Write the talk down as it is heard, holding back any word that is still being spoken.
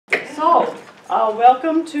So,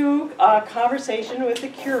 welcome to a conversation with the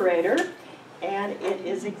curator, and it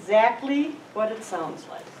is exactly what it sounds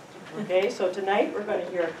like. Okay, so tonight we're going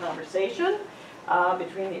to hear a conversation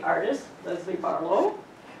between the artist, Leslie Barlow,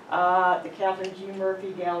 the Catherine G.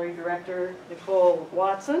 Murphy Gallery Director, Nicole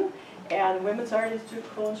Watson, and the Women's Art Institute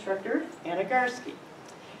co-instructor, Anna Garski,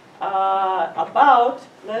 about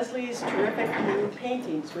Leslie's terrific new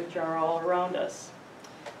paintings, which are all around us.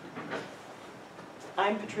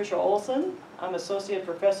 I'm Patricia Olson. I'm Associate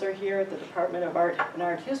Professor here at the Department of Art and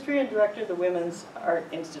Art History and Director of the Women's Art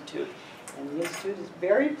Institute. And the Institute is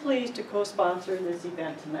very pleased to co-sponsor this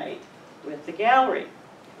event tonight with the gallery.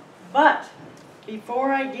 But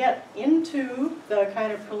before I get into the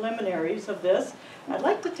kind of preliminaries of this, I'd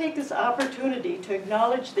like to take this opportunity to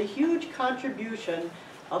acknowledge the huge contribution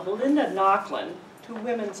of Linda Nochlin to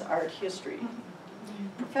women's art history.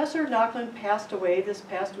 Professor Nochlin passed away this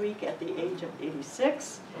past week at the age of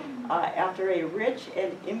 86 after a rich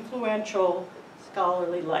and influential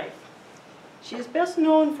scholarly life. She is best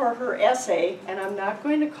known for her essay, and I'm not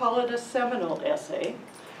going to call it a seminal essay,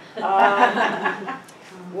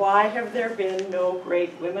 Why Have There Been No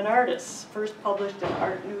Great Women Artists? First published in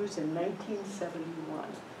Art News in 1971.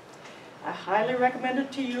 I highly recommend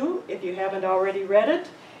it to you if you haven't already read it.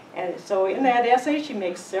 And so in that essay, she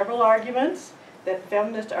makes several arguments that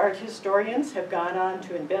feminist art historians have gone on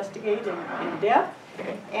to investigate in depth.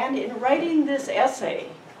 And in writing this essay,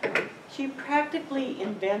 she practically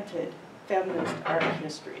invented feminist art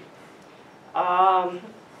history.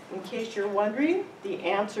 In case you're wondering, the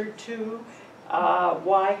answer to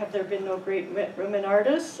why have there been no great women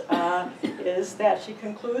artists is that she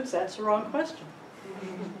concludes that's the wrong question.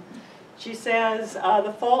 She says,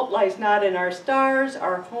 the fault lies not in our stars,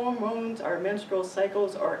 our hormones, our menstrual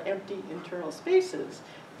cycles, or empty internal spaces,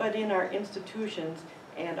 but in our institutions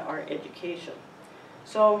and our education.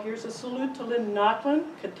 So here's a salute to Linda Nochlin.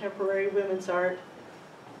 Contemporary women's art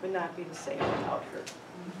would not be the same without her.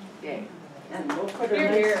 Yay. And we'll put her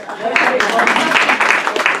here.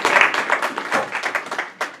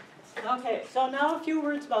 Okay, so now a few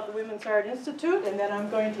words about the Women's Art Institute, and then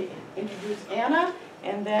I'm going to introduce Anna,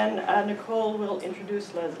 and then Nicole will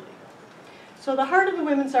introduce Leslie. So the heart of the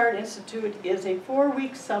Women's Art Institute is a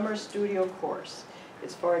 4-week summer studio course.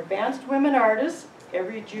 It's for advanced women artists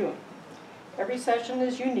every June. Every session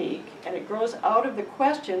is unique, and it grows out of the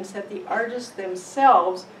questions that the artists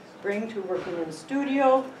themselves bring to working in the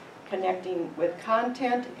studio, connecting with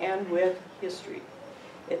content and with history.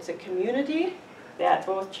 It's a community that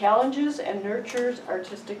both challenges and nurtures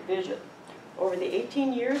artistic vision. Over the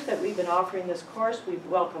 18 years that we've been offering this course, we've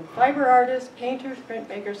welcomed fiber artists, painters,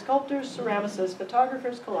 printmakers, sculptors, ceramicists,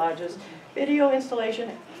 photographers, collages, video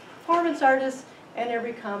installation, performance artists, and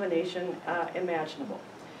every combination imaginable.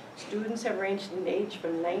 Students have ranged in age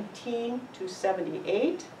from 19 to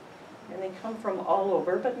 78, and they come from all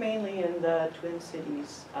over, but mainly in the Twin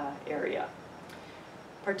Cities area.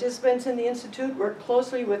 Participants in the Institute work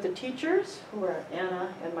closely with the teachers, who are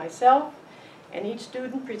Anna and myself, and each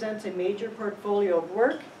student presents a major portfolio of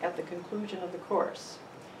work at the conclusion of the course.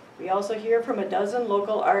 We also hear from a dozen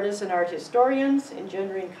local artists and art historians,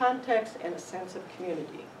 engendering context and a sense of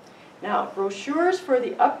community. Now, brochures for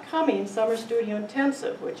the upcoming Summer Studio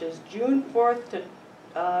Intensive, which is June 4th to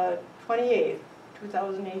 28th,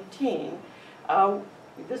 2018,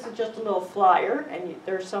 this is just a little flyer, and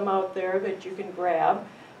there's some out there that you can grab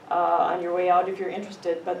on your way out if you're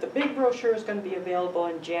interested, but the big brochure is going to be available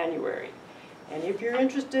in January. And if you're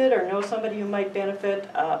interested or know somebody who might benefit,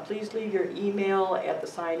 please leave your email at the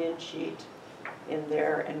sign-in sheet in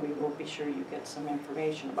there, and we will be sure you get some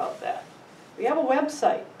information about that. We have a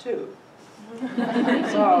website, too.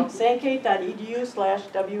 So,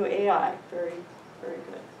 sankate.edu/WAI. Very, very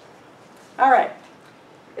good. All right.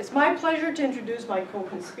 It's my pleasure to introduce my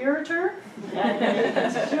co-conspirator at the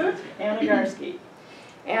Institute, Anna Garski.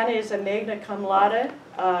 Anna is a magna cum laude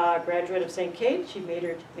graduate of St. Kate. She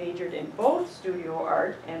majored in both studio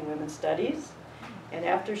art and women's studies. And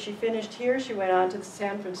after she finished here, she went on to the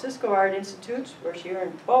San Francisco Art Institute, where she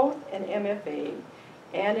earned both an MFA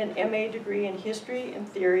and an MA degree in History and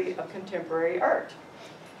Theory of Contemporary Art.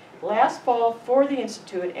 Last fall, for the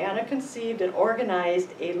Institute, Anna conceived and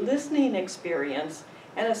organized a listening experience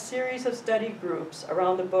and a series of study groups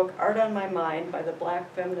around the book Art on My Mind by the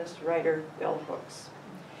Black feminist writer Bell Hooks.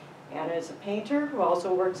 Anna is a painter who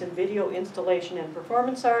also works in video installation and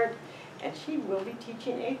performance art, and she will be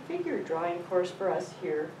teaching a figure drawing course for us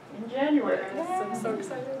here in January. Yes, I'm so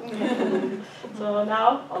excited. So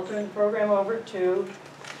now I'll turn the program over to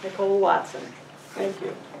Nicole Watson. Thank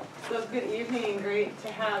you. So good evening, great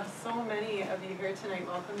to have so many of you here tonight.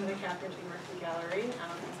 Welcome to the Catherine G. Murphy Gallery.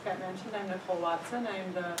 As Pat mentioned, I'm Nicole Watson.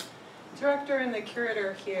 I'm the director and the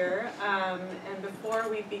curator here. And before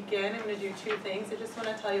we begin, I'm going to do two things. I just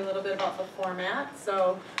want to tell you a little bit about the format.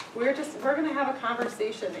 So we're going to have a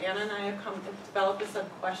conversation. Anna and I have developed a set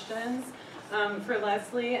of questions for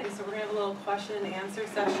Leslie, and so we're going to have a little question and answer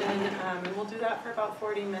session, and we'll do that for about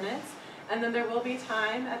 40 minutes. And then there will be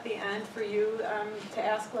time at the end for you to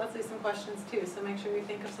ask Leslie some questions too, so make sure you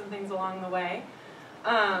think of some things along the way.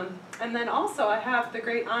 And then also I have the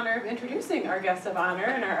great honor of introducing our guest of honor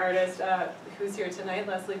and our artist who's here tonight,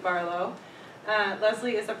 Leslie Barlow.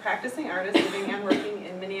 Leslie is a practicing artist living and working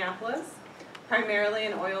in Minneapolis. Primarily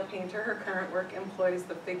an oil painter, her current work employs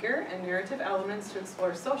the figure and narrative elements to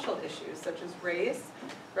explore social issues such as race,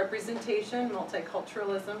 representation,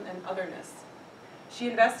 multiculturalism, and otherness. She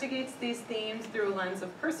investigates these themes through a lens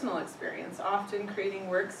of personal experience, often creating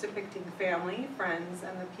works depicting family, friends,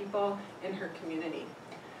 and the people in her community.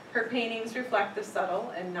 Her paintings reflect the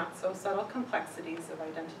subtle and not so subtle complexities of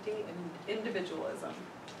identity and individualism.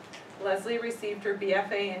 Leslie received her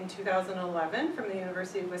BFA in 2011 from the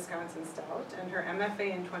University of Wisconsin-Stout and her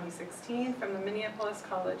MFA in 2016 from the Minneapolis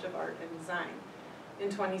College of Art and Design. In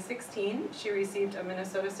 2016, she received a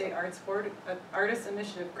Minnesota State Arts Board Artist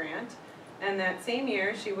Initiative grant, and that same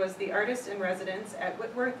year she was the artist in residence at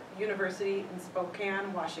Whitworth University in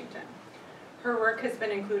Spokane, Washington. Her work has been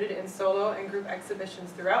included in solo and group exhibitions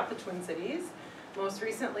throughout the Twin Cities, most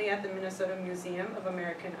recently at the Minnesota Museum of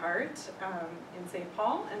American Art in St.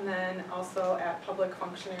 Paul, and then also at Public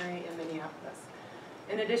Functionary in Minneapolis.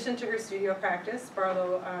 In addition to her studio practice,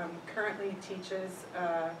 Barlow currently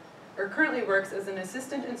works as an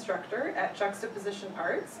assistant instructor at Juxtaposition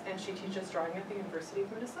Arts, and she teaches drawing at the University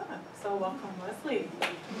of Minnesota. So welcome, Leslie.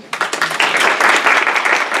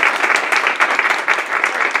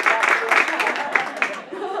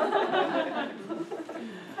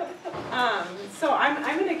 So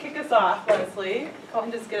I'm going to kick us off, Leslie,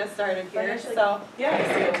 and just get us started here. So yeah, I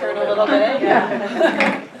see it turn a little bit.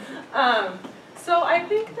 Yeah. So I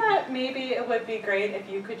think that maybe it would be great if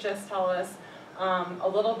you could just tell us a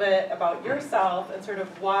little bit about yourself and sort of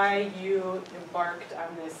why you embarked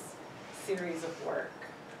on this series of work.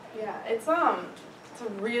 Yeah, it's a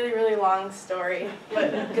really, really long story,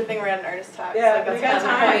 but good thing we're at an artist talk. Yeah, so we got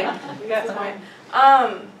time. We got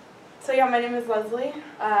time. So yeah, my name is Leslie.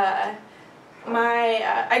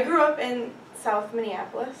 I grew up in South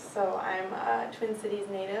Minneapolis, so I'm a Twin Cities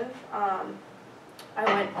native. I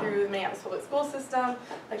went through the Minneapolis public school system.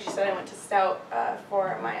 Like she said, I went to Stout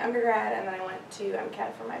for my undergrad, and then I went to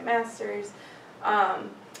MCAT for my master's. I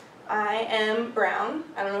am brown.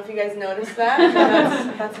 I don't know if you guys noticed that.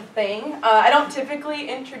 That's a thing. I don't typically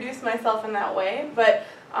introduce myself in that way, but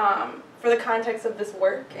for the context of this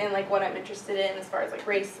work and like what I'm interested in as far as like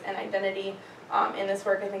race and identity in this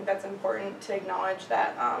work, I think that's important to acknowledge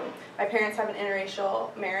that my parents have an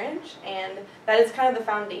interracial marriage, and that is kind of the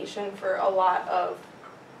foundation for a lot of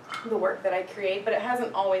the work that I create, but it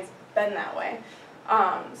hasn't always been that way.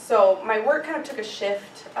 So my work kind of took a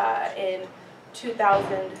shift in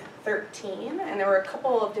 2013, and there were a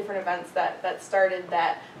couple of different events that started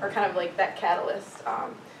that, or kind of like that catalyst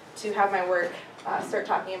to have my work start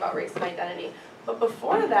talking about race and identity. But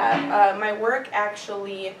before that, my work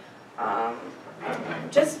actually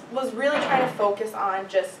just was really trying to focus on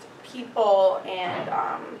just people and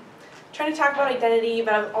trying to talk about identity,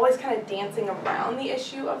 but I was always kind of dancing around the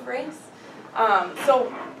issue of race.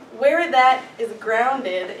 So where that is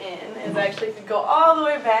grounded in is actually, if you go all the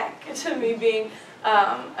way back to me being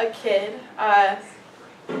a kid,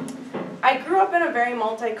 I grew up in a very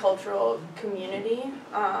multicultural community.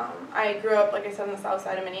 I grew up, like I said, on the south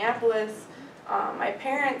side of Minneapolis. My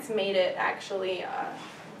parents made it actually,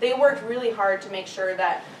 they worked really hard to make sure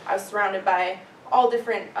that I was surrounded by all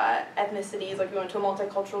different ethnicities. Like we went to a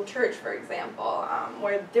multicultural church, for example,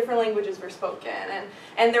 where different languages were spoken.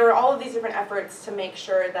 And there were all of these different efforts to make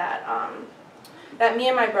sure that that me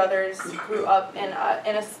and my brothers grew up in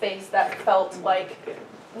a space that felt like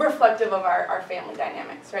reflective of our family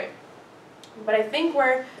dynamics, right? But I think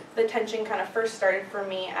where the tension kind of first started for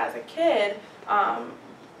me as a kid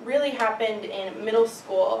really happened in middle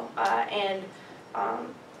school, and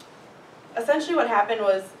essentially what happened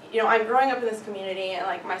was, you know, I'm growing up in this community, and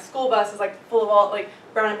like my school bus is like full of all like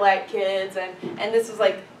brown and black kids, and this was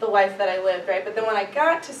like the life that I lived, right? But then when I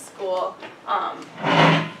got to school,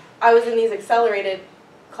 I was in these accelerated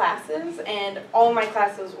classes, and all my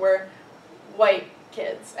classes were white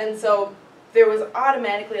kids, and so there was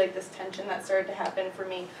automatically like this tension that started to happen for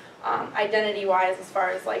me, identity-wise, as far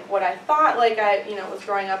as like what I thought like I was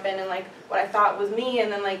growing up in, and like what I thought was me,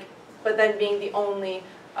 and then like, but then being the only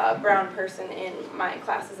brown person in my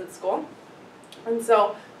classes at school. And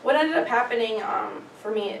so what ended up happening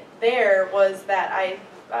for me there was that I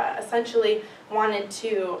essentially wanted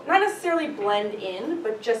to not necessarily blend in,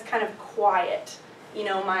 but just kind of quiet,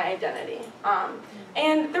 my identity.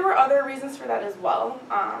 And there were other reasons for that as well.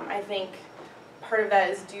 I think part of that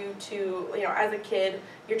is due to, as a kid,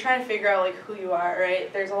 you're trying to figure out like who you are,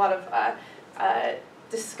 right? There's a lot of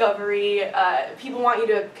discovery. People want you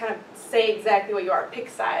to kind of say exactly what you are, pick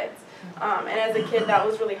sides. And as a kid, that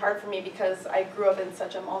was really hard for me because I grew up in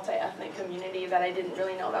such a multi-ethnic community that I didn't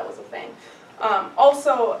really know that was a thing.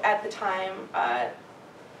 Also, at the time,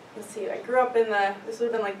 let's see, I grew up in this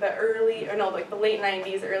would have been like the late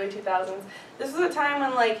 90s, early 2000s. This was a time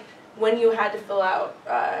when you had to fill out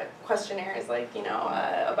questionnaires,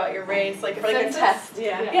 about your race, like for like a test.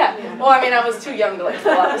 Yeah. Well, I mean, I was too young to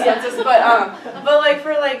fill out the census, but like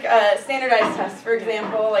for standardized tests, for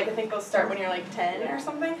example, I think those start when you're 10 or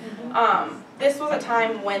something. This was a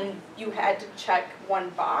time when you had to check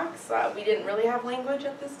one box. We didn't really have language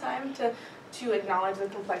at this time to acknowledge the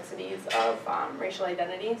complexities of racial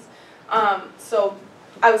identities. So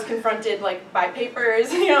I was confronted by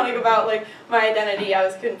papers, about my identity. I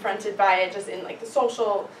was confronted by it just in the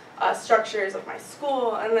social structures of my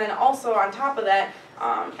school, and then also on top of that,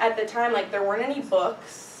 at the time there weren't any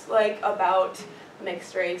books about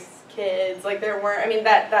mixed race kids. There weren't. I mean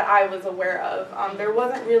that I was aware of. There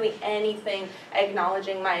wasn't really anything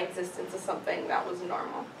acknowledging my existence as something that was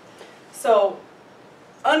normal. So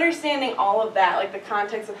understanding all of that, the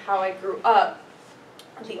context of how I grew up,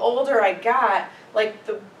 the older I got,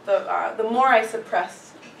 the more I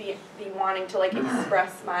suppressed the wanting to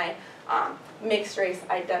express my mixed race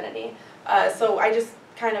identity. So I just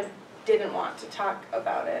kind of didn't want to talk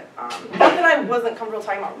about it. Not that I wasn't comfortable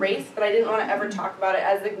talking about race, but I didn't want to ever talk about it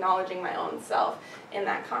as acknowledging my own self in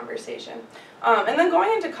that conversation. And then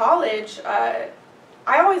going into college, I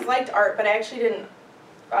always liked art, but I actually didn't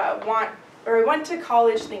I went to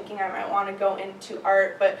college thinking I might want to go into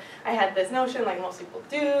art, but I had this notion, most people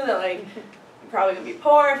do, that you're probably going to be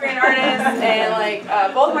poor if you're an artist,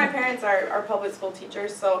 and both my parents are public school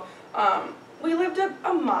teachers, so we lived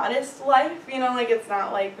a modest life, it's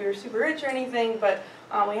not like we were super rich or anything, but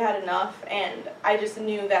we had enough, and I just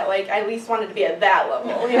knew that I at least wanted to be at that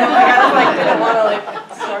level, I didn't want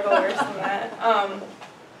to struggle worse than that.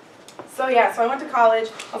 So yeah, so I went to college.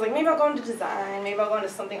 I was maybe I'll go into design, maybe I'll go into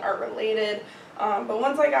something art related. But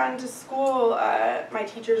once I got into school, my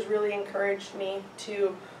teachers really encouraged me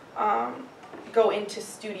to go into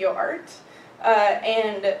studio art.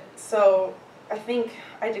 And so I think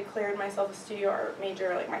I declared myself a studio art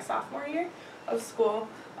major my sophomore year of school.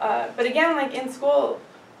 But again, in school,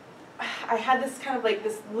 I had this kind of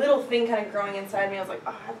this little thing kind of growing inside me. I was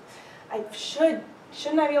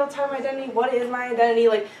shouldn't I be able to tell my identity? What is my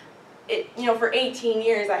identity? For 18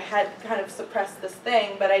 years I had kind of suppressed this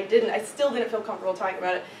thing, but I still didn't feel comfortable talking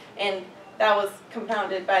about it, and that was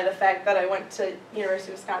compounded by the fact that I went to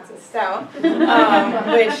University of Wisconsin Stout,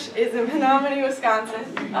 which is in Menominee,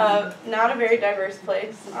 Wisconsin, not a very diverse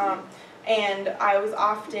place, and I was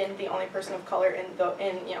often the only person of color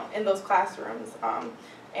in those classrooms,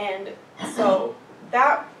 and so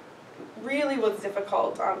that really was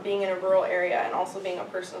difficult, being in a rural area and also being a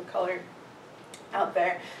person of color out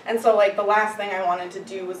there. And so the last thing I wanted to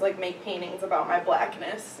do was make paintings about my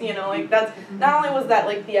blackness, that's not only was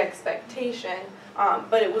that the expectation,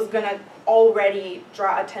 but it was gonna already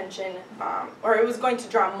draw attention, or it was going to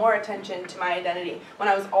draw more attention to my identity when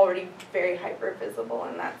I was already very hyper visible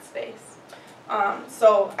in that space.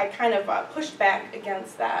 So I kind of pushed back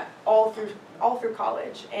against that all through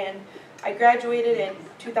college, and I graduated in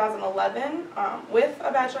 2011 with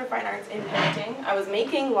a Bachelor of Fine Arts in painting. I was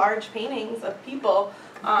making large paintings of people.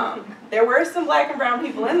 There were some black and brown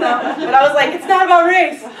people in them, but I was it's not about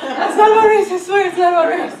race. It's not about race, I swear, it's not about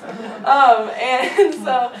race. And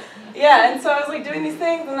so, yeah, and so I was doing these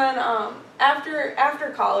things, and then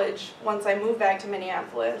after college, once I moved back to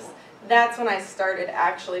Minneapolis, that's when I started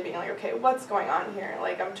actually being okay, what's going on here?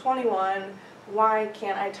 I'm 21. Why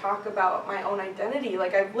can't I talk about my own identity?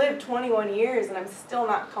 I've lived 21 years and I'm still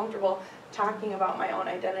not comfortable talking about my own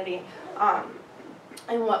identity.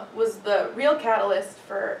 And what was the real catalyst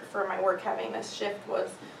for my work having this shift was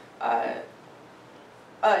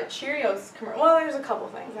Cheerios commercial. Well, there's a couple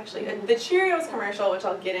things actually. The Cheerios commercial, which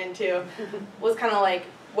I'll get into, was kind of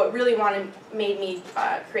what really made me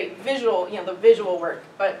create visual, the visual work.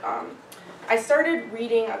 But I started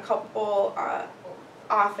reading a couple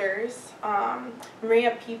authors.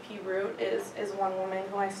 Maria P.P. Root is one woman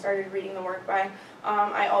who I started reading the work by.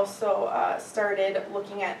 I also started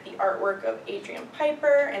looking at the artwork of Adrian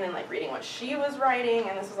Piper and then like reading what she was writing,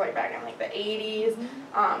 and this was like back in like the 80s.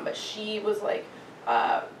 But she was like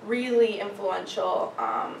really influential,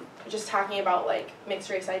 just talking about like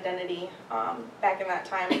mixed race identity back in that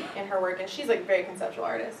time in her work, and she's like a very conceptual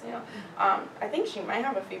artist, you know. I think she might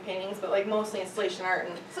have a few paintings, but like mostly installation art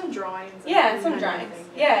and some drawings. Yeah, some drawings.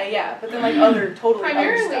 Yeah, but then like other totally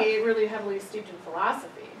primarily other stuff. Really heavily steeped in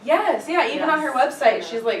philosophy. Yes, yeah, even on her website,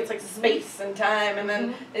 she's like, it's like space and time, and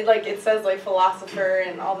then it says like philosopher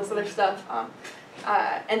and all this other stuff.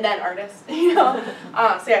 And then artist, you know.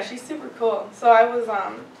 So yeah, she's super cool. So I was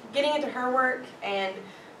getting into her work, and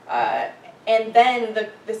then and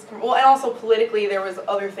also politically there was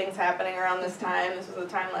other things happening around this time. This was the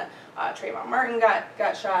time that Trayvon Martin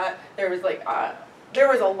got shot. There was like there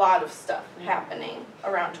was a lot of stuff happening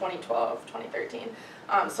around 2012, 2013.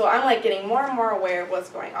 So I'm like getting more and more aware of what's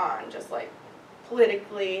going on, just like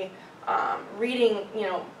politically, reading, you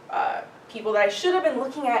know, people that I should have been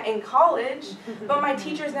looking at in college, but my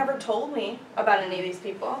teachers never told me about any of these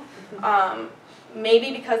people.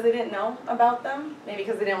 Maybe because they didn't know about them, maybe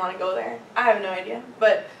because they didn't want to go there. I have no idea.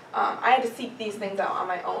 But I had to seek these things out on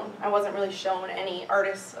my own. I wasn't really shown any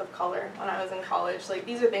artists of color when I was in college. Like,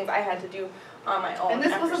 these are things I had to do on my own. And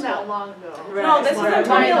this wasn't that long ago. Right. No, this was in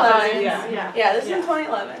 2011. Yeah, this was in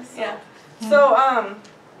 2011. Yeah. So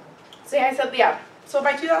yeah, I said, yeah. So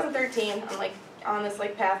by 2013, I'm like on this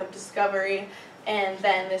like path of discovery, and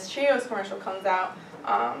then this Cheerios commercial comes out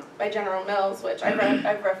by General Mills, which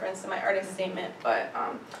I've referenced in my artist statement, but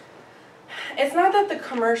it's not that the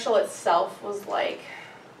commercial itself was like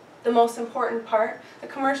the most important part. The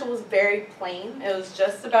commercial was very plain. It was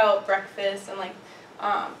just about breakfast and like,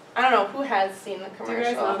 I don't know, who has seen the commercial? Do you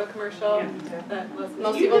guys know the commercial? Yeah.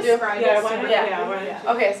 Most people do? Yeah.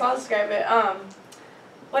 Okay, so I'll describe it.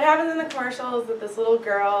 What happens in the commercial is that this little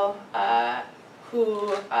girl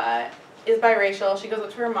who is biracial, she goes up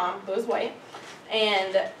to her mom, who is white,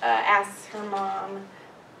 and asks her mom,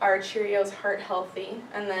 are Cheerios heart healthy?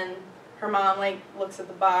 And then her mom like looks at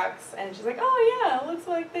the box and she's like, oh yeah, it looks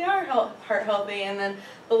like they are heart healthy. And then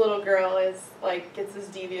the little girl is like, gets this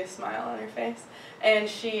devious smile on her face, and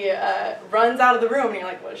she runs out of the room, and you're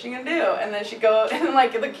like, what is she gonna do? And then she goes, and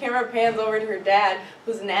like the camera pans over to her dad,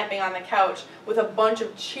 who's napping on the couch with a bunch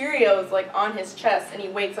of Cheerios like on his chest, and he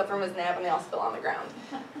wakes up from his nap and they all spill on the ground.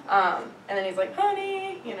 And then he's like,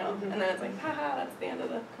 honey, you know, and then it's like, haha, that's the end of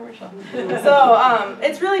the commercial. So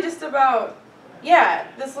it's really just about, yeah,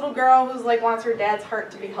 this little girl who's like wants her dad's heart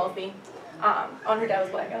to be healthy. Her dad was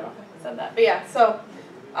black, I don't know if I said that, but yeah, so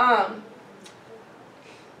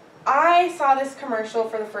I saw this commercial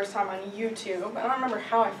for the first time on YouTube. I don't remember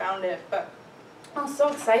how I found it, but I was so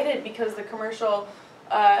excited because the commercial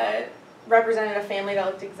represented a family that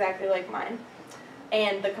looked exactly like mine,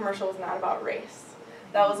 and the commercial was not about race.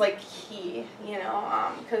 That was like key, you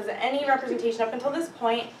know, because any representation up until this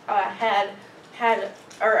point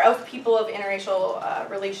of people of interracial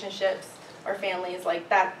relationships or families, like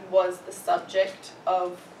that was the subject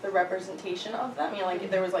of the representation of them. You know,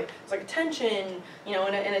 like there was like tension, you know,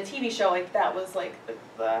 in a TV show, like that was like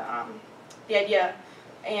the idea.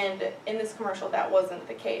 And in this commercial, that wasn't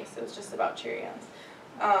the case. It was just about Cheerios.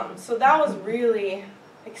 So that was really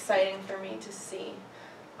exciting for me to see.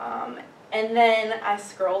 And then I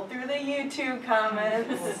scrolled through the YouTube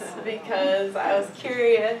comments because I was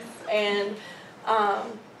curious, and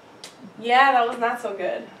yeah, that was not so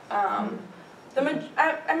good. I'm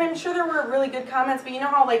sure there were really good comments, but you know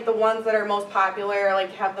how like the ones that are most popular,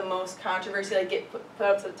 like have the most controversy, like get put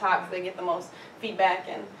up to the top, so they get the most feedback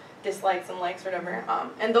and dislikes and likes, whatever.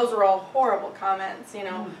 And those were all horrible comments, you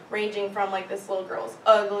know, ranging from like this little girl's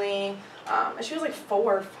ugly. She was like 4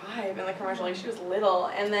 or 5 in the commercial, like she was little,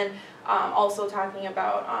 and then also talking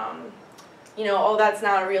about, you know, oh, that's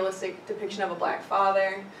not a realistic depiction of a black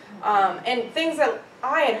father, and things that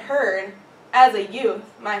I had heard as a youth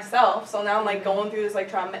myself. So now I'm like going through this like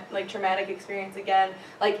traumatic experience again,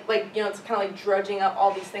 like you know, it's kind of like drudging up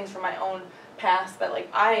all these things from my own past that like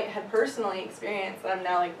I had personally experienced that I'm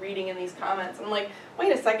now like reading in these comments. I'm like,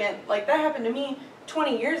 wait a second, like that happened to me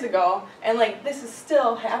 20 years ago, and like this is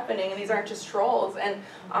still happening, and these aren't just trolls. And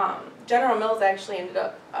General Mills actually ended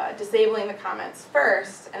up disabling the comments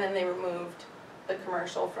first, and then they removed the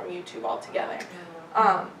commercial from YouTube altogether.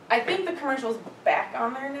 I think the commercial's back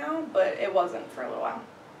on there now, but it wasn't for a little while.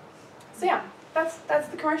 So yeah, that's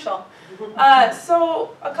the commercial.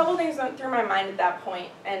 So a couple things went through my mind at that point,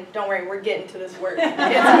 and don't worry, we're getting to this work.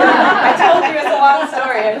 I told you it's a long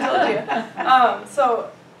story. I told you. So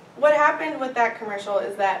what happened with that commercial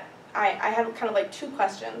is that I had kind of like two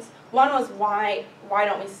questions. One was why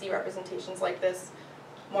don't we see representations like this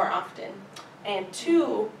more often? And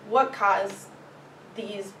two, what caused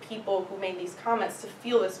these people who made these comments to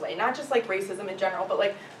feel this way? Not just like racism in general, but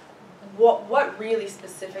like what really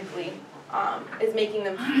specifically is making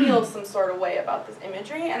them feel some sort of way about this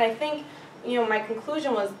imagery. And I think, you know, my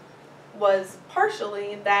conclusion was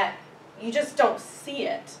partially that you just don't see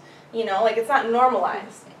it. You know, like it's not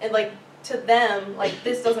normalized. And like to them, like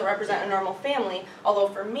this doesn't represent a normal family, although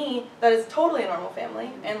for me, that is totally a normal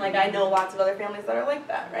family. And like I know lots of other families that are like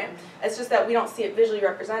that, right? It's just that we don't see it visually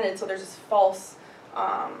represented, so there's this false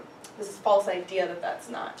idea that that's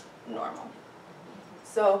not normal.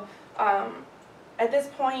 So at this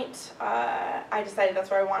point, I decided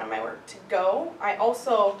that's where I wanted my work to go. I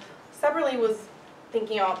also separately was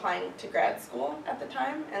thinking about applying to grad school at the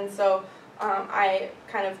time, and so I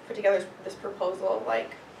kind of put together this proposal.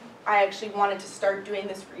 Like, I actually wanted to start doing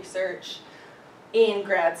this research in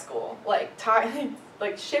grad school, like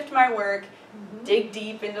shift my work, dig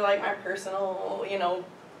deep into like my personal, you know,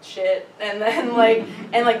 shit, and then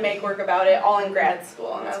like make work about it all in grad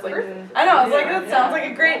school. And I was like, I know, I was like, that sounds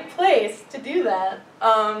like a great place to do that.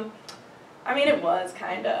 I mean, it was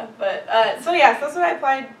kinda, but so yeah, so that's what I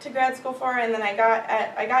applied to grad school for, and then I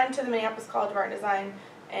got into the Minneapolis College of Art and Design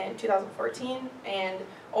in 2014, and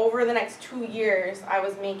over the next 2 years, I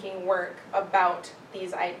was making work about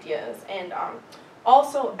these ideas. And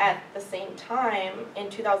also at the same time, in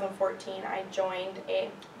 2014, I joined a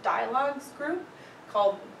dialogues group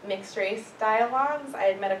called Mixed Race Dialogues. I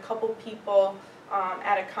had met a couple people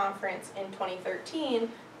at a conference in 2013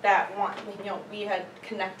 that we had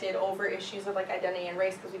connected over issues of like identity and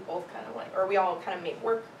race, because we both kind of like, or we all kind of made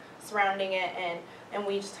work surrounding it, and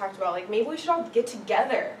we just talked about like maybe we should all get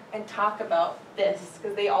together and talk about this,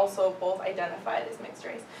 because they also both identified as mixed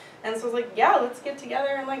race. And so I was like, yeah, let's get together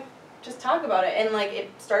and like just talk about it. And like it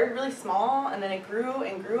started really small, and then it grew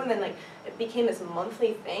and grew, and then like it became this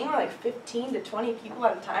monthly thing where like 15 to 20 people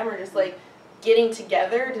at a time are just like getting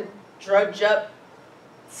together to drudge up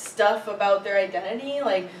stuff about their identity,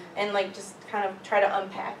 like, and like just kind of try to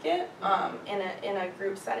unpack it in a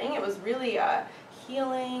group setting. It was really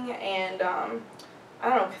healing and I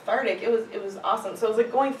don't know, cathartic. It was awesome. So it was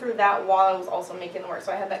like going through that while I was also making the work.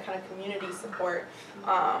 So I had that kind of community support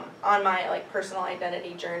on my like personal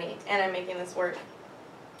identity journey, and I'm making this work.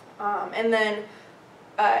 And then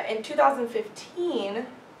in 2015,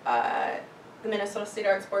 the Minnesota State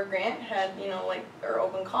Arts Board grant had, you know, like their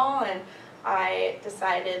open call, and I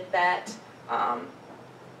decided that,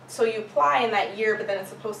 so you apply in that year, but then it's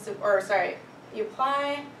supposed to, or sorry, you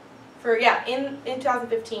apply for, in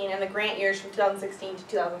 2015, and the grant years from 2016 to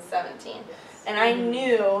 2017. And I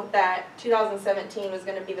knew that 2017 was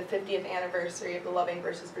going to be the 50th anniversary of the Loving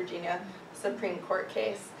versus Virginia Supreme Court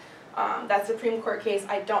case. That Supreme Court case,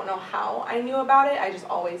 I don't know how I knew about it, I just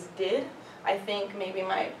always did. I think maybe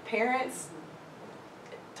my parents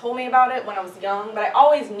told me about it when I was young, but I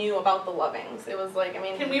always knew about the Lovings. It was like, I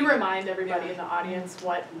mean... Can we remind everybody in the audience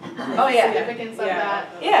what the significance of that?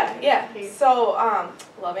 Yeah. So,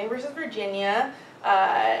 Loving versus Virginia,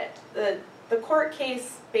 the court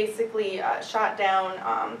case basically shot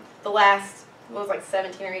down the last, what was like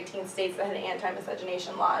 17 or 18 states that had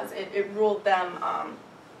anti-miscegenation laws. It ruled them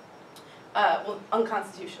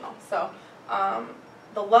unconstitutional. So,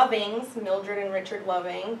 the Lovings, Mildred and Richard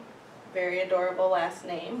Loving, very adorable last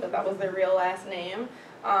name, but that was their real last name.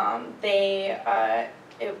 It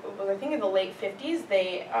was, I think, in the late 50s.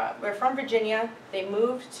 They were from Virginia. They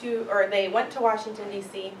they went to Washington,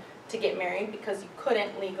 D.C. to get married because you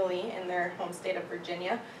couldn't legally in their home state of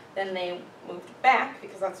Virginia. Then they moved back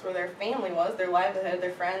because that's where their family was, their livelihood,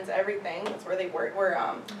 their friends, everything. That's where they worked, where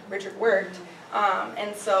Richard worked.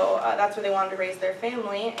 And so that's where they wanted to raise their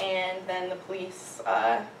family. And then the police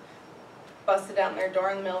busted down their door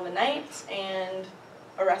in the middle of the night and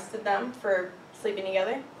arrested them for sleeping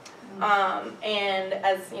together, and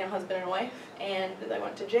as husband and wife, and they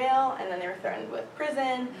went to jail, and then they were threatened with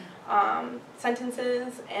prison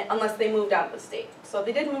sentences unless they moved out of the state. So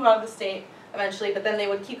they did move out of the state eventually, but then they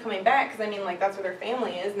would keep coming back, because I mean, like, that's where their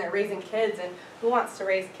family is, and they're raising kids, and who wants to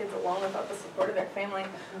raise kids alone without the support of their family?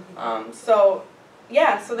 So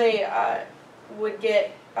they would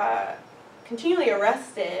get continually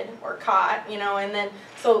arrested or caught, and then,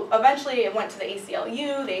 so eventually it went to the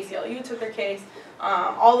ACLU. The ACLU took their case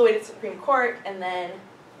all the way to the Supreme Court, and then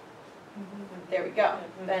there we go.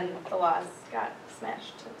 Then the laws got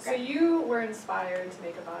smashed. So you were inspired to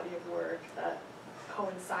make a body of work that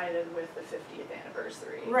coincided with the 50th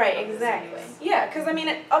anniversary. Right, of the exactly. cities. Yeah, because I mean,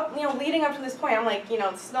 leading up to this point, I'm like,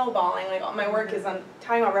 it's snowballing. Like, all my work is on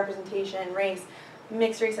talking about representation, race,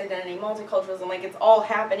 mixed race identity, multiculturalism. Like, it's all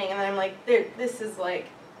happening, and then I'm like, this is like,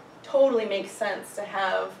 totally makes sense to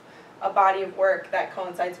have a body of work that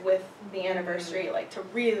coincides with the anniversary, like to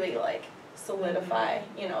really like solidify,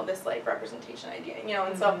 this like representation idea,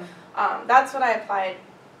 and so that's what I applied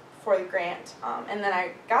for the grant, and then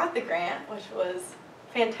I got the grant, which was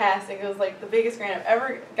fantastic. It was like the biggest grant I've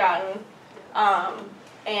ever gotten,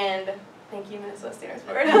 and thank you, Minnesota State Arts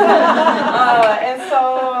Board. And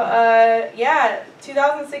so,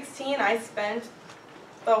 2016, I spent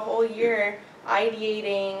the whole year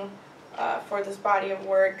ideating for this body of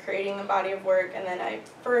work, creating the body of work, and then I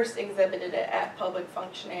first exhibited it at Public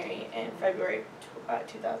Functionary in February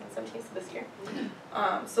 2017, so this year.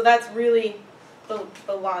 So that's really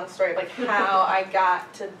the long story of like how I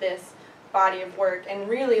got to this body of work, and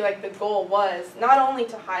really like the goal was not only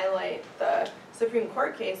to highlight the Supreme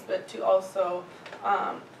Court case, but to also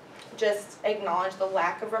just acknowledge the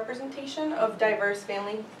lack of representation of diverse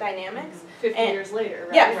family dynamics. 50 years later,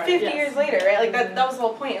 right? Yeah, Right, 50 yes. years later, right? Like that was the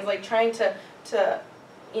whole point, is like trying to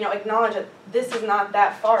acknowledge that this is not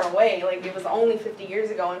that far away. Like it was only 50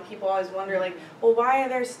 years ago, and people always wonder like, well, why are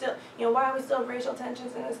there still, why are we still have racial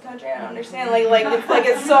tensions in this country? I don't understand.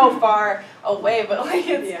 It's so far away, but like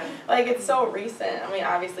it's so recent. I mean,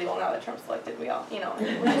 obviously, well, now that Trump's elected, we all,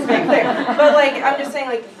 which is very clear. But like, I'm just saying,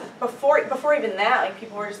 like before even that, like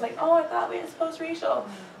people were just like, oh, I thought we were post-racial,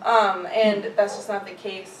 and that's just not the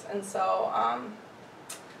case. And so,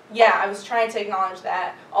 I was trying to acknowledge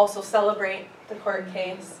that, also celebrate the court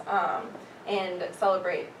case, and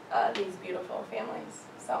celebrate these beautiful families.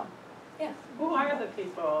 So, yeah. Who are the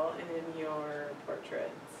people in your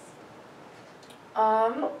portraits?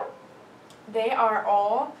 They are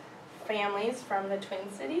all families from the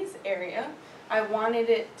Twin Cities area. I wanted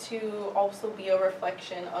it to also be a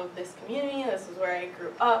reflection of this community. This is where I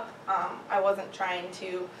grew up. I wasn't trying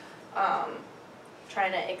to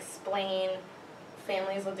explain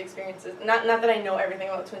families' lived experiences. Not that I know everything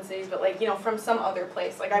about the Twin Cities, but like from some other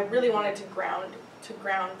place. Like I really wanted to ground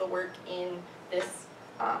the work in this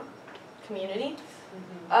community.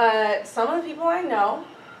 Some of the people I know.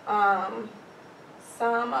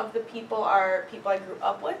 Some of the people are people I grew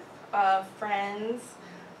up with, friends.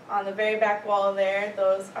 On the very back wall there,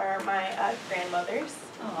 those are my grandmothers.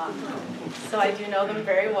 So I do know them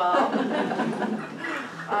very well.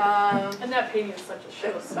 And that painting is such a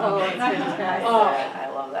show. I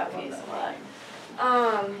love that piece a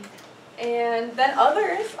lot. And then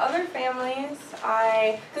other families,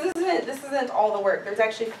 because this isn't all the work. There's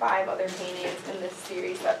actually 5 other paintings in this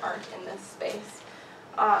series that aren't in this space.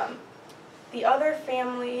 The other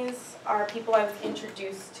families are people I was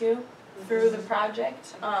introduced to through the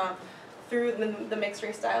project, through the mixed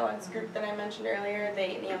race dialogues group that I mentioned earlier.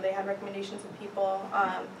 They had recommendations of people,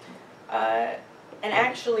 and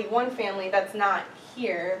actually one family that's not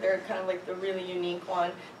here, they're kind of like the really unique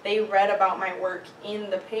one. They read about my work in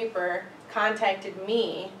the paper, contacted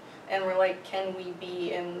me, and were like, "Can we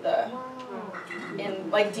be in the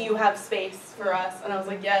do you have space for us?" And I was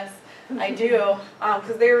like, "Yes, I do,"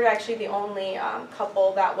 because they were actually the only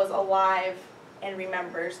couple that was alive and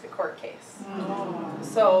remembers the court case.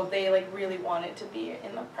 So they really wanted to be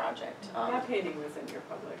in the project. That painting was in your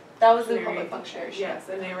public. That was in Public Functionary. Yes,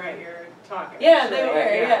 and they were at your talk. Yeah, they were.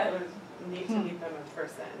 Yeah. It was neat to meet them in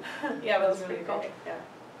person. Yeah, that was really pretty cool. great. Yeah.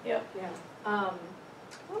 Yep. Yeah.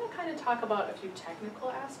 I want to kind of talk about a few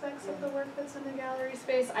technical aspects of the work that's in the gallery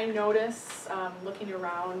space. I notice, looking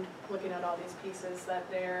around, looking at all these pieces, that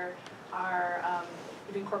there are,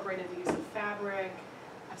 you've incorporated the use of fabric.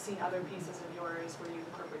 I've seen other pieces of yours where you've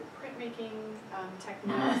incorporated printmaking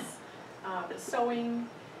techniques, sewing,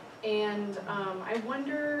 and I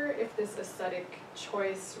wonder if this aesthetic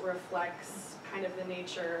choice reflects kind of the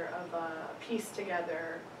nature of a pieced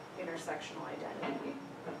together intersectional identity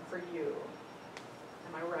for you.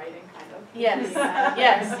 Am I right in kind of? Yes,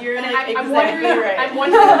 yes, you're exactly right. I'm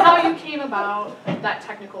wondering how you came about that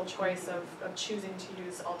technical choice of choosing to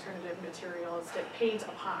use alternative materials that paint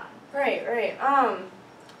upon. Right, right.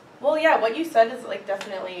 Well, yeah, what you said is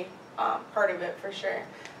definitely part of it for sure.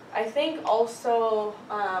 I think also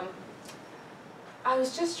I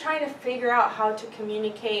was just trying to figure out how to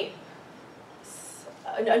communicate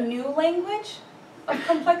a new language of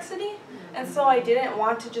complexity, and so I didn't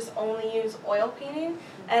want to just only use oil painting.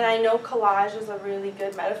 And I know collage is a really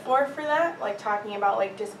good metaphor for that, talking about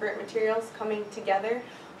disparate materials coming together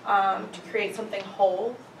to create something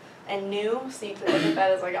whole and new. So you could look at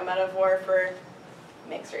that as a metaphor for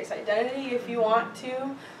mixed race identity if you want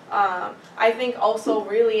to. I think also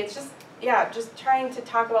really it's just, yeah, just trying to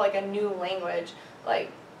talk about like a new language.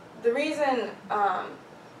 Like the reason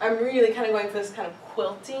I'm really kind of going for this kind of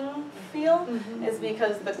quilting feel is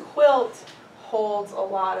because the quilt holds a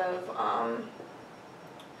lot of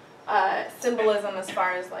symbolism as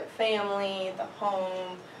far as like family, the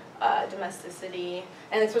home, domesticity,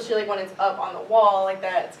 and especially like when it's up on the wall like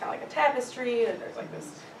that, it's kind of like a tapestry, and there's like this,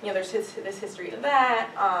 you know, there's this history to that,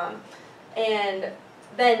 and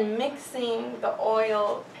then mixing the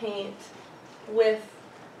oil paint with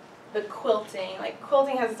the quilting, like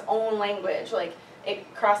quilting has its own language, like it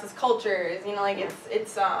crosses cultures, you know, like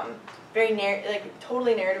it's very like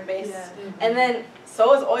totally narrative based, Yeah. and then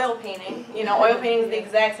so is oil painting. You know, oil painting is the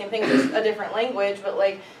exact same thing, just a different language, but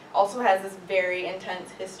like also has this very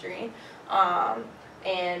intense history,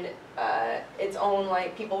 and its own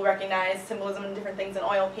like people recognize symbolism and different things in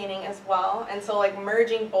oil painting as well, and so like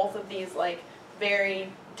merging both of these like very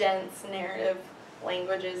dense narrative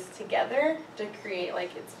languages together to create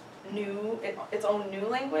like its own new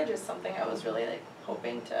language is something I was really like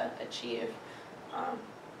hoping to achieve.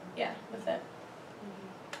 Yeah, with it.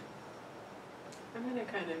 I'm going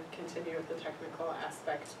to kind of continue with the technical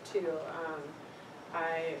aspect too.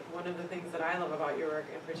 One of the things that I love about your work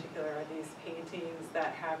in particular are these paintings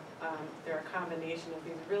that have, they're a combination of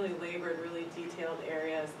these really labored, really detailed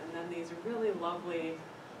areas, and then these really lovely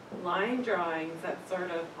line drawings that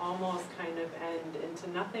sort of almost kind of end into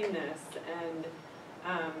nothingness, and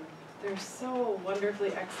they're so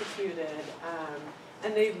wonderfully executed.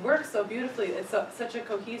 And they work so beautifully. It's such a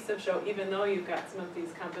cohesive show, even though you've got some of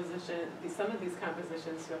these compositions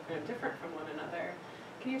feel kind of different from one another.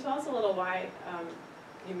 Can you tell us a little why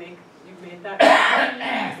you've made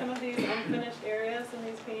that some of these unfinished areas in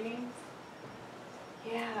these paintings?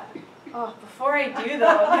 Yeah. Oh, before I do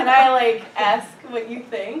though, can I like ask what you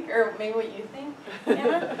think, or maybe what you think,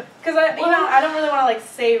 Anna? Because I don't really want to like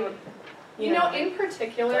say. You know, in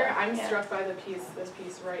particular, I'm yeah. struck by this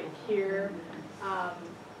piece right here.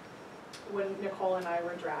 When Nicole and I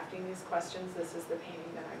were drafting these questions, this is the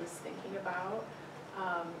painting that I was thinking about.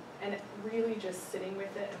 And really just sitting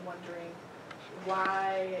with it and wondering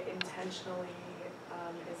why intentionally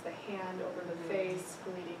is the hand over the face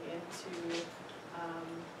bleeding into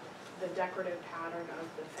the decorative pattern of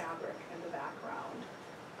the fabric in the background.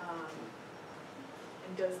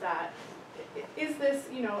 And does that, is this,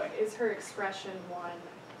 you know, is her expression one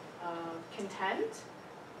of content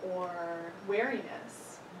or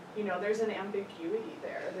wariness? You know, there's an ambiguity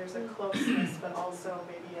there. There's a closeness, but also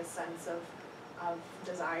maybe a sense of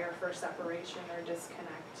desire for separation or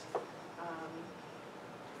disconnect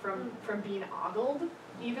from being ogled,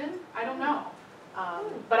 even. I don't know.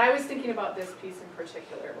 But I was thinking about this piece in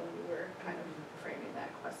particular when we were kind of framing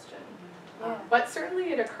that question. Yeah. But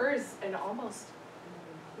certainly it occurs in almost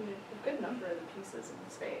a good number of the pieces in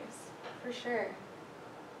the space. For sure.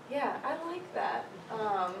 Yeah, I like that.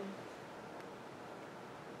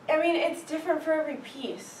 I mean, it's different for every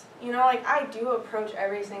piece. You know, like I do approach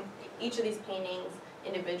each of these paintings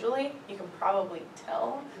individually. You can probably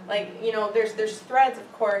tell. Like, you know, there's threads,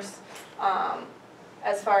 of course,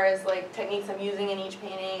 as far as like techniques I'm using in each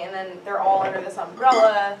painting, and then they're all under this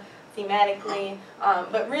umbrella thematically.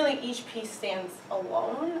 But really, each piece stands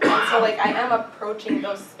alone, and so like I am approaching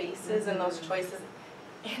those spaces and those choices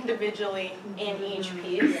individually in each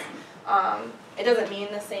piece. It doesn't mean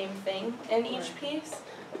the same thing in each piece,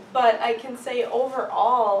 but I can say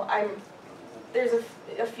overall, there's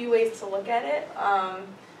a few ways to look at it.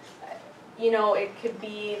 You know, it could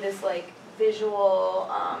be this like visual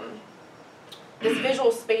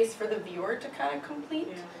space for the viewer to kind of complete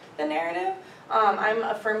the narrative. I'm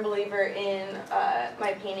a firm believer in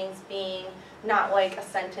my paintings being not like a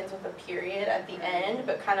sentence with a period at the end,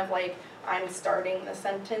 but kind of like I'm starting the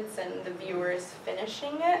sentence and the viewer is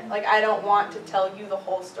finishing it. Like I don't want to tell you the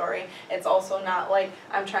whole story. It's also not like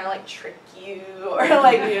I'm trying to like trick you or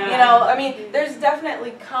like, you know, I mean, there's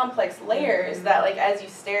definitely complex layers that like as you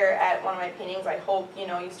stare at one of my paintings, I hope, you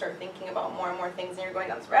know, you start thinking about more and more things and you're going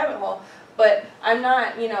down this rabbit hole. But I'm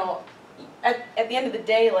not, you know, at the end of the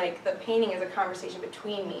day, like the painting is a conversation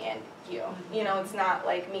between me and you. You know, it's not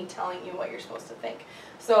like me telling you what you're supposed to think.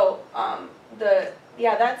 So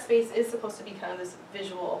that space is supposed to be kind of this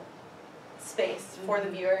visual space for the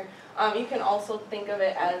viewer. You can also think of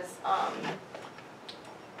it as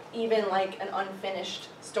even like an unfinished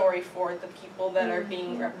story for the people that are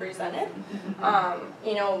being represented.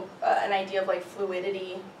 You know, an idea of like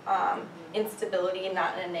fluidity, instability,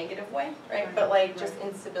 not in a negative way, right? But like just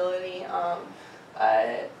instability.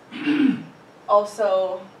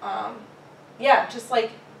 Also, yeah, just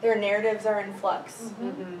like their narratives are in flux.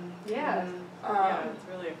 Yeah. Yeah, it's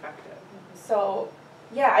really effective. So,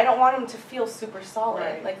 yeah, I don't want them to feel super solid,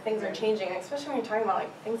 Right, like things are right. changing, especially when you're talking about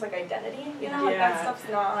like things like identity, you know, like that Yeah. stuff's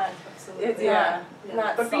not, Absolutely. it's Yeah.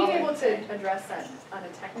 not But being solid. able to address that on a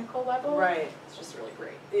technical level, Right. it's just really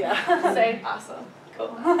great. Yeah. Say, Awesome,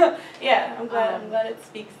 cool. Yeah, I'm glad it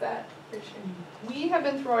speaks that, for sure. we have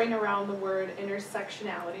been throwing around the word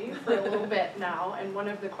intersectionality for a little bit now, and one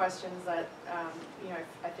of the questions that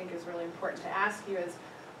I think is really important to ask you is,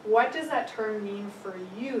 what does that term mean for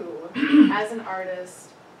you as an artist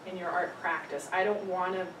in your art practice? I don't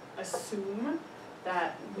want to assume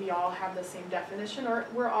that we all have the same definition, or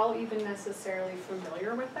we're all even necessarily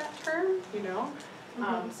familiar with that term, you know?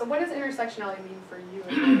 So what does intersectionality mean for you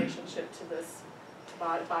in relationship to this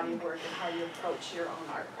body of work and how you approach your own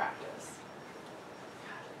art practice?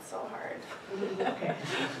 It's so hard. Okay.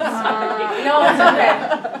 No, it's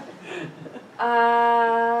okay.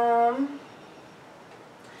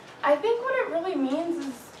 I think what it really means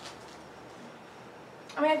is,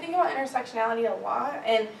 I mean, I think about intersectionality a lot,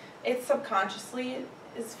 and it subconsciously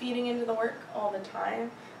is feeding into the work all the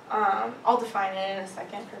time. I'll define it in a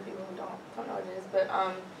second for people who don't know what it is, but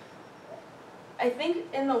I think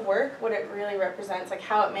in the work, what it really represents, like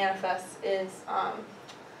how it manifests, is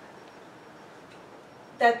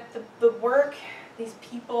that the work, these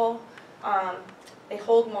people, they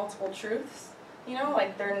hold multiple truths. You know,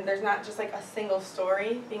 like there's not just like a single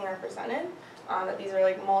story being represented, that these are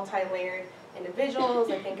like multi-layered individuals.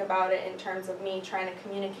 I think about it in terms of me trying to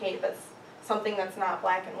communicate that's something that's not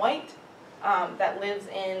black and white, that lives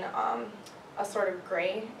in a sort of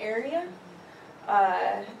gray area.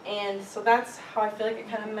 And so that's how I feel like it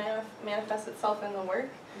kind of manifests itself in the work.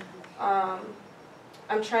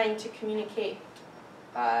 I'm trying to communicate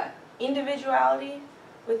individuality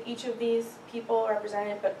with each of these people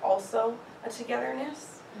represented, but also a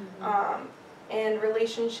togetherness, and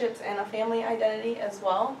relationships and a family identity as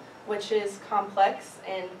well, which is complex,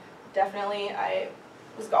 and definitely I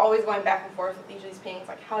was always going back and forth with each of these paintings,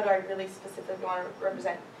 like how do I really specifically want to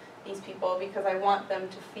represent these people, because I want them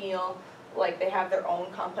to feel like they have their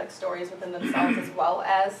own complex stories within themselves as well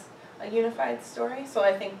as a unified story. So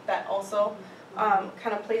I think that also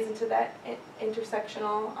kind of plays into that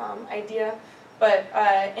intersectional idea. But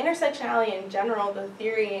intersectionality in general, the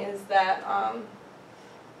theory is that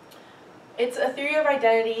it's a theory of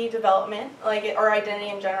identity development, or identity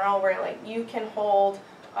in general, where like you can hold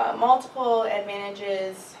multiple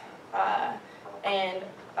advantages and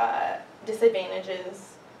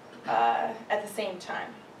disadvantages at the same time.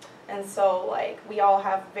 And so like we all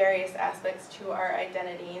have various aspects to our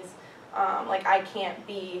identities. Like I can't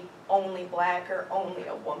be only black or only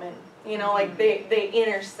a woman, you know, like they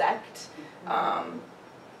intersect.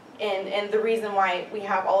 And the reason why we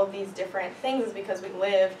have all of these different things is because we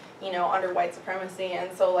live, you know, under white supremacy,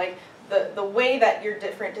 and so like the way that your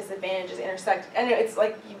different disadvantages intersect, and it's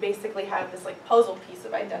like you basically have this like puzzle piece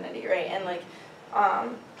of identity, right? And like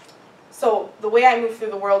so the way I move through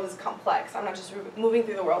the world is complex. I'm not just moving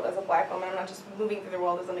through the world as a black woman. I'm not just moving through the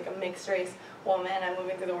world as like a mixed race woman. I'm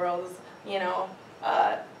moving through the world as, you know,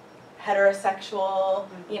 heterosexual,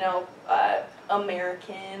 you know,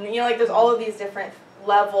 American, you know, like there's all of these different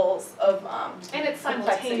levels of and it's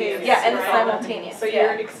complexity. simultaneous. Yeah, and it's right? simultaneous. So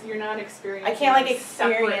yeah. you're not experiencing. I can't like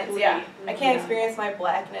separately. experience, I can't experience my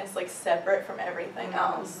blackness like separate from everything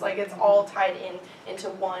else. Like it's all tied into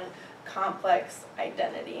one complex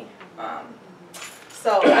identity.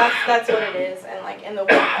 So that's what it is, and like in the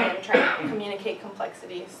work I am trying to communicate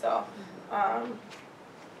complexity. So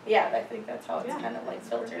yeah, I think that's how it's kind of like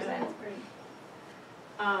filters in.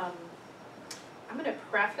 I'm going to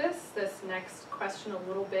preface this next question a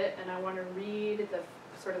little bit, and I want to read the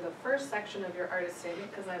first section of your artist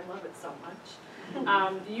statement because I love it so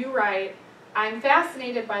much. You write, "I'm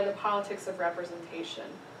fascinated by the politics of representation.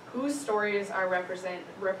 Whose stories are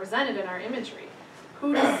represented in our imagery?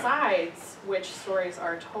 Who decides which stories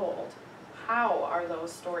are told? How are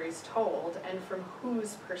those stories told, and from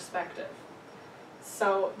whose perspective?"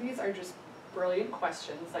 So these are just brilliant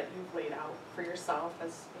questions that you've laid out for yourself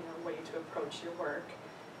as, you know, a way to approach your work.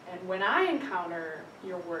 And when I encounter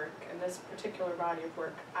your work and this particular body of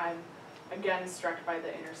work, I'm again struck by the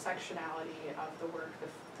intersectionality of the work, the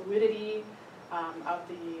fluidity of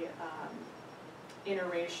the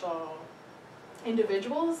interracial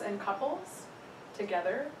individuals and couples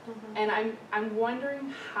together. And I'm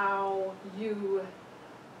wondering how you,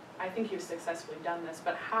 I think you've successfully done this,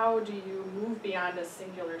 but how do you move beyond a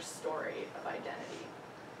singular story of identity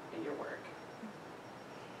in your work?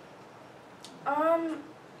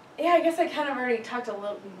 Yeah, I guess I kind of already talked a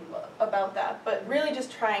little about that, but really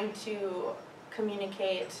just trying to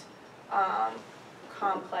communicate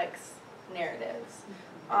complex narratives.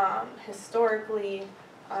 Historically,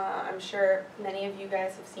 I'm sure many of you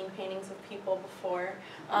guys have seen paintings of people before,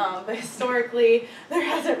 but historically there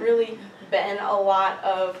hasn't really been a lot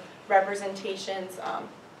of representations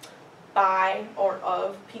by or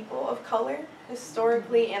of people of color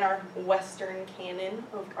historically in our Western canon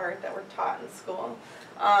of art that we're taught in school.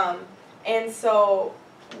 And so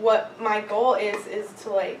what my goal is to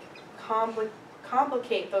like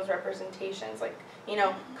complicate those representations, like, you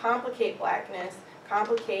know, complicate blackness,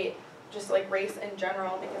 complicate just like race in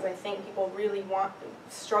general, because I think people really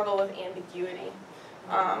struggle with ambiguity.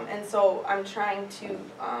 And so I'm trying to,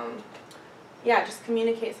 yeah, just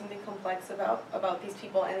communicate something complex about these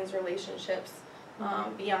people and these relationships,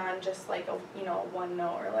 beyond just like a, you know, one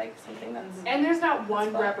note or like something that's. And there's not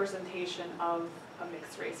one representation of a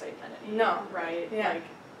mixed race identity. No. Right? Yeah. Like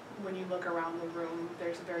when you look around the room,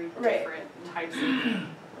 there's very different types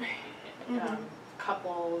of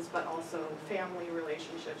couples, but also family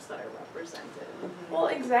relationships that are represented. Well,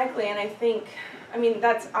 exactly, and I think, I mean,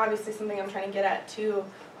 that's obviously something I'm trying to get at too.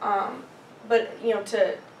 But you know,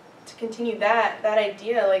 to continue that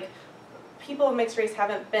idea, like people of mixed race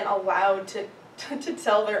haven't been allowed to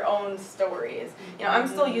tell their own stories. You know, I'm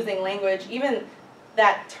still using language. Even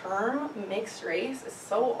that term, mixed race, is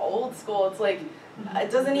so old school. It's like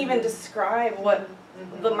it doesn't even describe what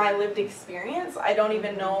my lived experience. I don't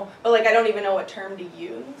even know, but like I don't even know what term to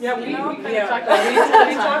use. Yeah, you know? we talked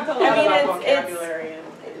a lot about vocabulary.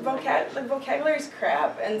 Vocabulary is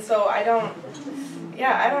crap, and so I don't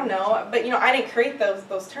know. But you know, I didn't create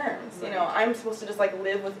those terms. You know, I'm supposed to just like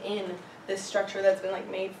live within this structure that's been like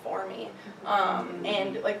made for me.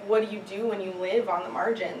 And like, what do you do when you live on the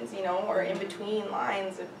margins? You know, or in between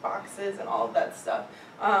lines and boxes and all of that stuff.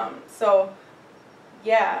 So.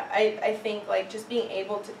 Yeah, I think like just being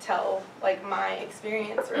able to tell like my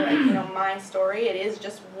experience or like, you know, my story, it is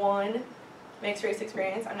just one mixed race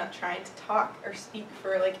experience. I'm not trying to talk or speak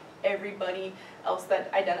for like everybody else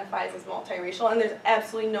that identifies as multiracial, and there's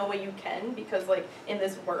absolutely no way you can, because like in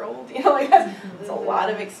this world, you know, like that's a lot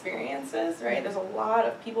of experiences, right? There's a lot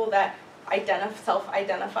of people that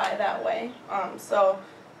self-identify that way.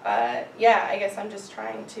 Yeah, I guess I'm just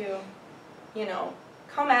trying to, you know,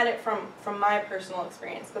 come at it from my personal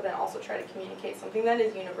experience, but then also try to communicate something that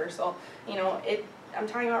is universal. You know, I'm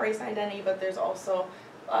talking about race and identity, but there's also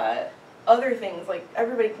other things, like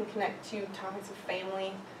everybody can connect to topics of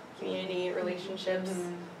family, community, relationships,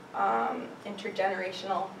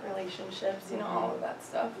 intergenerational relationships, you know, all of that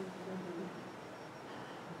stuff. We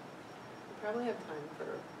probably have time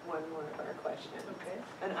for one more of our questions. Okay.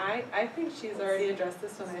 And I think she's already addressed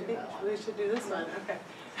this one. I think we should do this one. Okay.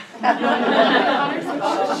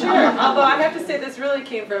 Sure. Although I have to say, this really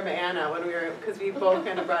came from Anna when because we both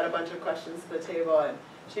kind of brought a bunch of questions to the table, and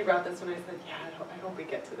she brought this one. I said, yeah, I hope we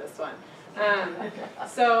get to this one.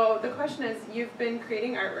 So the question is, you've been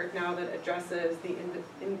creating artwork now that addresses the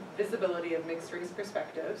invisibility of mixed race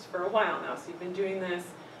perspectives for a while now. So you've been doing this,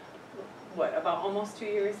 what, about almost 2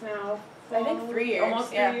 years now? I think 3 years.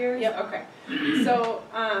 Almost 3 years? Yep. Okay. So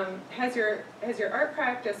has your art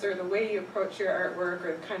practice, or the way you approach your artwork,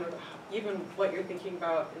 or kind of even what you're thinking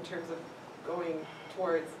about in terms of going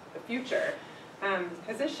towards the future,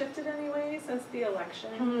 has it shifted in any way since the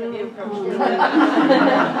election? Have you approached it?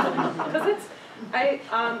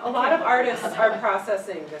 Because a lot of artists are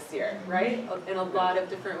processing this year, right? In a lot of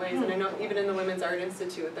different ways, and I know even in the Women's Art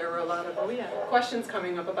Institute there were a lot of questions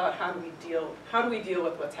coming up about how do we deal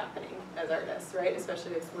with what's happening as artists, right?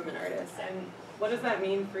 Especially as women artists. And what does that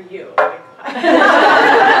mean for you? Is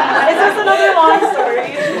this another long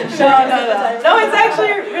story? No, it's actually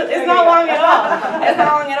it's not long at all. It's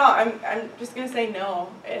not long at all. I'm just gonna say no.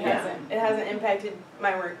 It hasn't. It hasn't impacted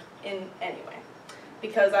my work in any way.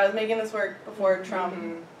 Because I was making this work before Trump,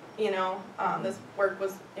 you know, this work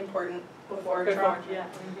was important before Trump.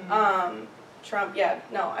 Trump,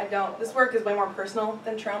 no, I don't. This work is way more personal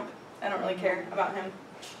than Trump. I don't really care about him.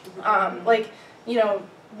 Like, you know,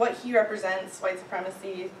 what he represents, white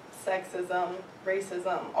supremacy, sexism,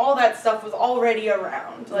 racism, all that stuff was already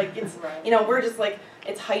around. Like, it's, you know, we're just like,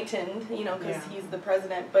 it's heightened, you know, because he's the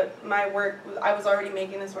president. But my work, I was already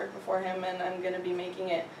making this work before him, and I'm going to be making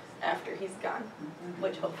it after he's gone,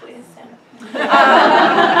 which hopefully is soon.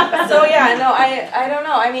 So yeah, no, I don't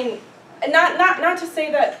know. I mean, not to say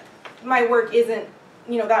that my work isn't,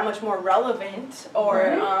 you know, that much more relevant,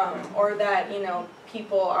 or that, you know,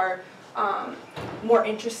 people are more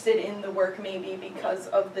interested in the work maybe because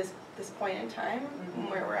of this point in time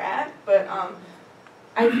where we're at. But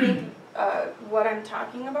I think what I'm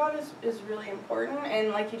talking about is really important, and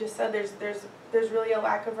like you just said, there's really a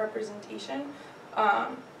lack of representation,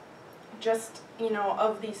 just, you know,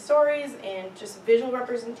 of these stories and just visual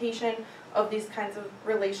representation of these kinds of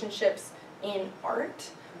relationships in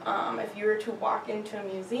art. If you were to walk into a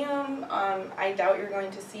museum, I doubt you're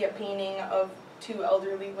going to see a painting of two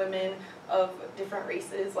elderly women of different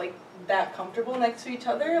races like that comfortable next to each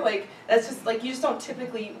other. Like, that's just like, you just don't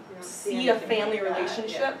typically see a family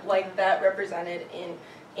relationship like that represented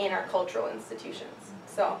in our cultural institutions.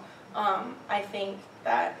 So I think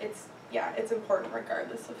that it's important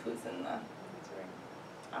regardless of who's in the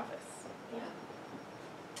office. Yeah.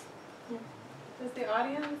 Does the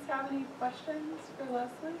audience have any questions for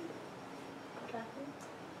Leslie? Kathy?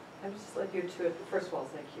 I'd just like you to, first of all,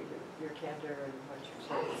 thank you, your candor and what you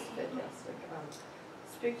said is fantastic.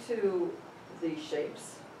 Speak to the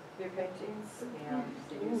shapes of your paintings and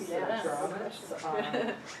the use of garments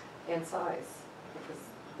and size, because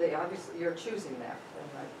they obviously, you're choosing that, and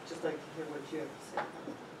I'd just like to hear what you have to say.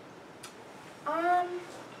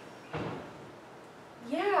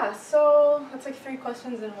 Yeah, so that's like 3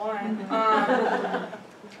 questions in one. I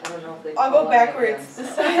don't know if they. I'll go backwards. The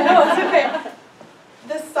size, no, it's okay.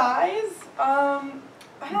 The size, I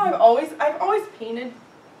don't know, I've always painted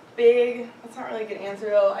big. That's not really a good answer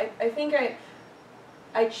though. I think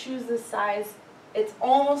I choose the size. It's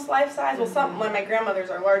almost life size. Well, one of my grandmothers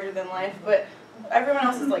are larger than life, but everyone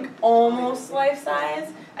else is like almost life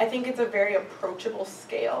size. I think it's a very approachable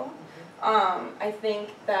scale. I think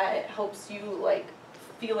that it helps you like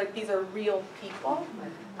feel like these are real people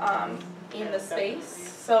in the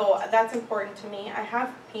space. So that's important to me. I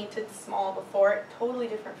have painted small before, totally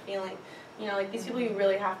different feeling. You know, like these people, you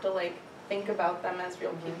really have to like think about them as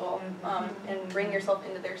real people and bring yourself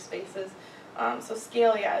into their spaces. So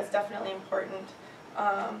scale, yeah, is definitely important.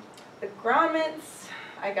 The grommets,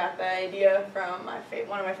 I got the idea from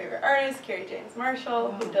one of my favorite artists, Kerry James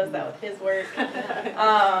Marshall, who does that with his work.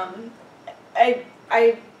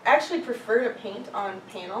 I actually prefer to paint on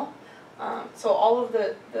panel. So all of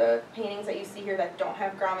the paintings that you see here that don't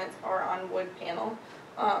have grommets are on wood panel.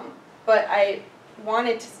 But I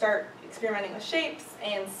wanted to start experimenting with shapes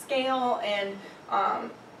and scale, and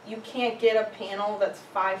you can't get a panel that's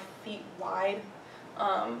 5 feet wide.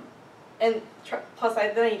 And plus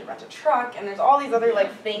then I need to rent a truck, and there's all these other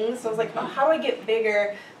like things. So I was like, oh, how do I get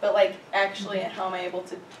bigger? But like actually, how am I able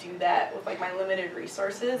to do that with like my limited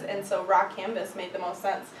resources? And so raw canvas made the most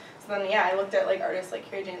sense. So then I looked at like artists like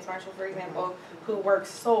Kerry James Marshall, for example, who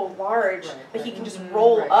works so large that he can just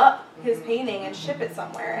roll up his painting and ship it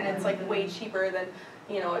somewhere, and it's like way cheaper than,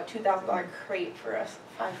 you know, a $2,000 crate for a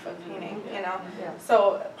 5-foot painting, you know?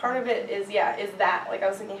 So part of it is that, like I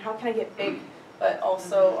was thinking, how can I get big, but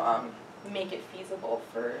also make it feasible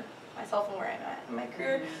for myself and where I'm at in my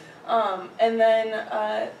career. And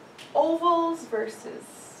then ovals versus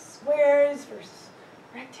squares versus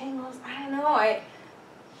rectangles, I don't know,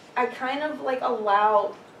 I kind of like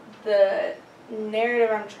allow the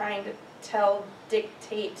narrative I'm trying to tell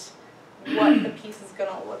dictate what the piece is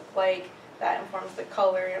gonna look like. That informs the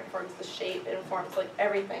color, it informs the shape, it informs like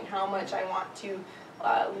everything, how much I want to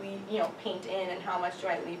leave, you know, paint in, and how much do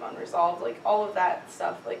I leave unresolved. Like all of that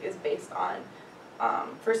stuff like is based on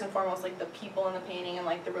first and foremost like the people in the painting and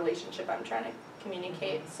like the relationship I'm trying to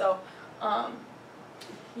communicate. So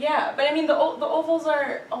yeah, but I mean the ovals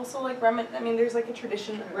are also like I mean there's like a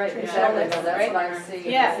tradition. Right, exactly. No, that's what I'm seeing.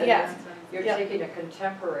 Yeah. You're taking a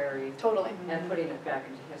contemporary totally and putting it back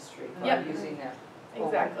into history. Yep. Using that.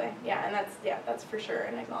 Exactly. Yeah, and that's for sure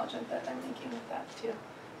an acknowledgement that I'm making with that too.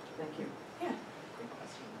 Thank you. Yeah.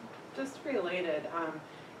 Just related,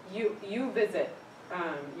 you visit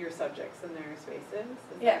your subjects in their spaces,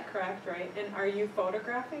 is that correct, right? And are you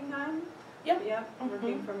photographing them? Yep. Yep,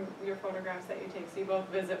 working from your photographs that you take, so you both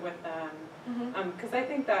visit with them. Mm-hmm. Because I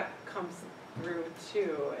think that comes through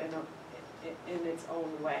too in its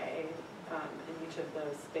own way in each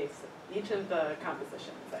of the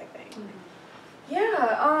compositions, I think.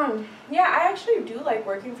 Yeah, I actually do like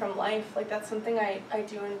working from life. Like that's something I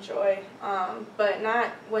do enjoy. But not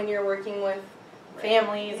when you're working with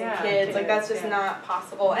families and kids. Like that's just not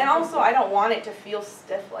possible. And also I don't want it to feel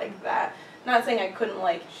stiff like that. Not saying I couldn't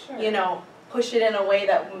like, you know, push it in a way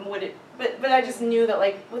that would it, but I just knew that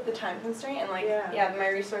like with the time constraint and like my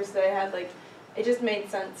resources that I had, like it just made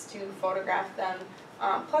sense to photograph them.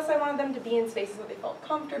 Plus I wanted them to be in spaces where they felt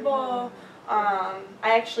comfortable. I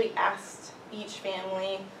actually asked each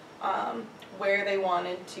family where they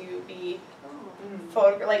wanted to be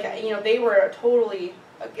photographed. Like, you know, they were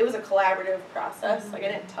it was a collaborative process. Like I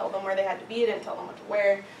didn't tell them where they had to be, I didn't tell them what to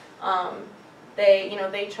wear.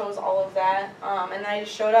 they chose all of that, and I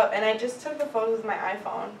just showed up, and I just took the photos with my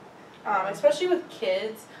iPhone, especially with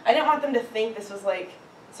kids. I didn't want them to think this was like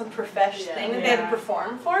some professional thing that they had to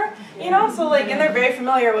perform for, so like, and they're very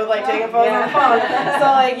familiar with like taking photos on the phone, so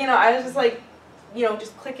like, I was just like,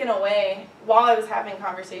 just clicking away while I was having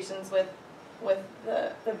conversations with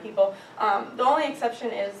the people. The only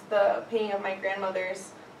exception is the painting of my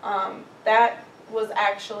grandmother's. That was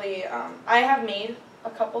actually, I have made a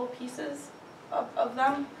couple pieces of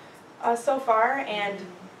them so far, and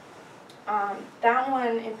that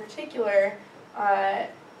one in particular,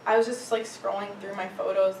 I was just like scrolling through my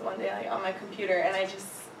photos one day like on my computer, and I just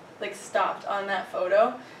like stopped on that photo,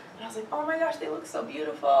 and I was like, oh my gosh, they look so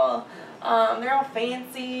beautiful. They're all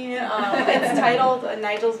fancy. It's titled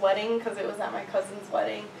Nigel's Wedding because it was at my cousin's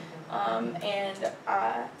wedding,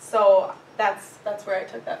 so that's where I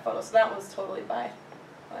took that photo. So that was totally by,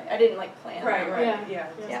 like, I didn't like plan. Right. Yeah.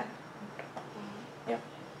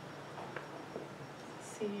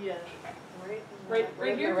 See,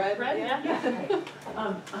 Right here, red. yeah.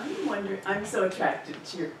 I'm wondering, I'm so attracted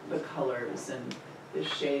to the colors and the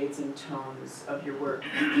shades and tones of your work.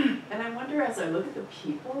 And I wonder, as I look at the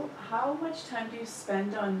people, how much time do you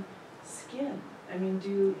spend on skin? I mean, do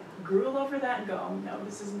you gruel over that and go, oh no,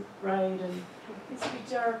 this isn't right, and it needs to be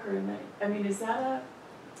darker, and I mean, is that a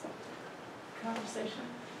conversation?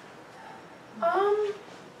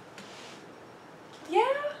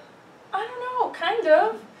 Yeah, I don't know, kind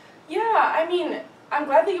of. Yeah, I mean, I'm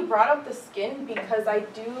glad that you brought up the skin because I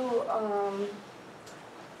do,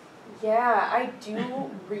 I do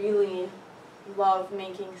really love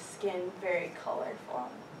making skin very colorful.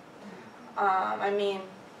 I mean,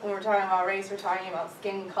 when we're talking about race, we're talking about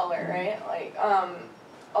skin color, right? Like,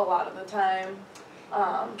 a lot of the time.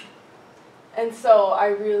 And so I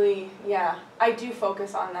really, I do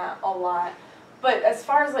focus on that a lot. But as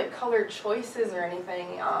far as like color choices or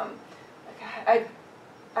anything,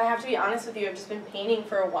 I have to be honest with you, I've just been painting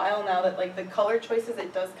for a while now that like the color choices,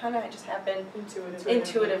 it does kind of just happen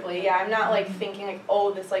intuitively. Yeah, I'm not like thinking like,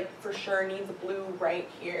 oh, this like for sure needs blue right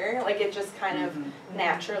here. Like it just kind of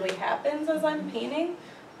naturally happens as I'm painting.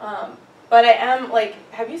 But I am like,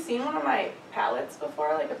 have you seen one of my palettes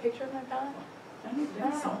before? Like a picture of my palette? I don't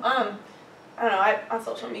think so. I don't know, on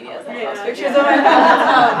social media I post pictures of my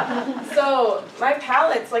palettes. So my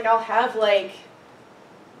palettes, like I'll have like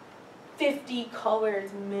 50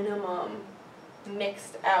 colors minimum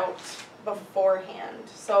mixed out beforehand.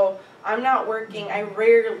 So I'm not working, I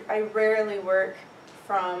rarely work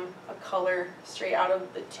from a color straight out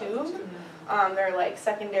of the tube. They're like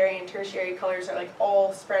secondary and tertiary colors are like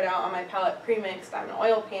all spread out on my palette pre-mixed. I'm an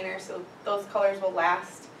oil painter, so those colors will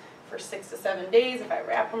last for 6 to 7 days if I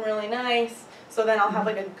wrap them really nice. So then I'll have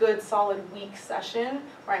like a good solid week session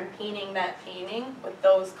where I'm painting that painting with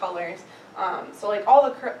those colors. So like all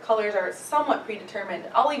the colors are somewhat predetermined.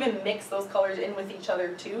 I'll even mix those colors in with each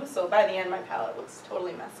other too, so by the end my palette looks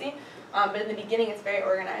totally messy. But in the beginning it's very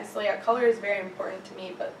organized. So yeah, color is very important to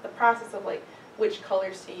me, but the process of like which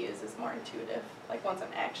colors to use is more intuitive, like once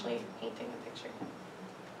I'm actually painting the picture.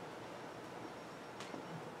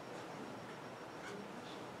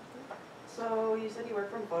 So you said you work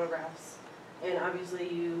from photographs, and obviously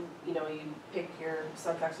you pick your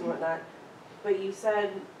subjects and whatnot, but you said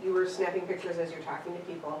you were snapping pictures as you're talking to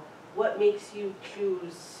people. What makes you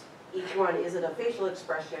choose each one? Is it a facial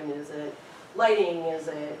expression? Is it lighting? Is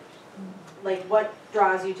it, like, what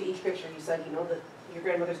draws you to each picture? You said, that your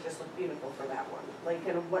grandmother's just look beautiful for that one. Like,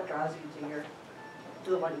 kind of what draws you to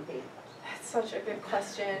the one you paint? That's such a good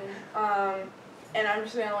question. And I'm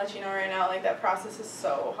just gonna let you know right now, like that process is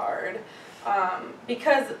so hard.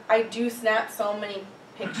 Because I do snap so many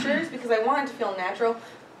pictures because I want it to feel natural.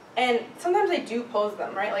 And sometimes I do pose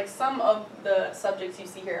them, right? Like some of the subjects you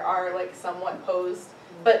see here are like somewhat posed,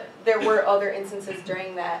 but there were other instances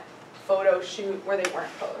during that photo shoot where they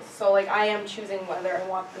weren't posed. So like I am choosing whether I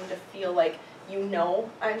want them to feel like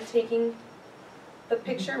I'm taking the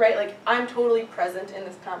picture, right? Like I'm totally present in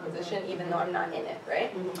this composition even though I'm not in it,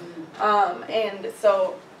 right? And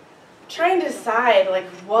so trying to decide like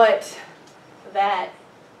what that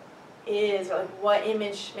is or like what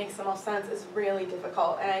image makes the most sense is really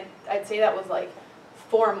difficult, and I'd say that was like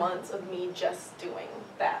 4 months of me just doing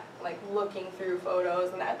that, like looking through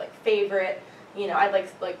photos, and I'd like favorite, I'd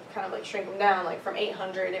like kind of like shrink them down, like from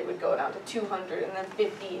 800 it would go down to 200 and then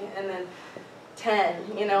 50 and then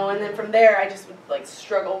 10, and then from there I just would like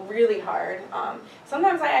struggle really hard.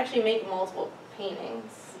 Sometimes I actually make multiple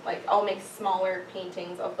paintings, like I'll make smaller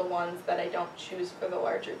paintings of the ones that I don't choose for the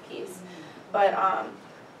larger piece, but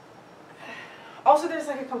also there's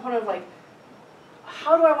like a component of like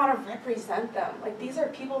how do I want to represent them? Like, these are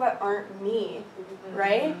people that aren't me,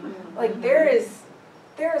 right? Like, there's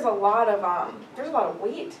a lot of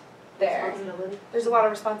weight there. There's a lot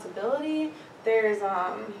of responsibility. There's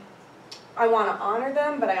I want to honor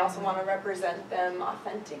them, but I also want to represent them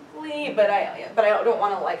authentically. But I don't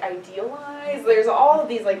want to like idealize. There's all of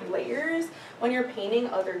these like layers when you're painting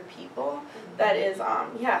other people. That is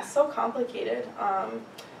yeah, so complicated.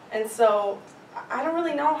 And so I don't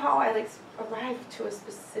really know how I like arrive to a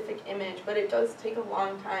specific image, but it does take a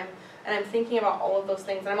long time. And I'm thinking about all of those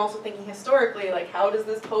things. And I'm also thinking historically, like what is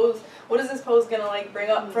this pose gonna like bring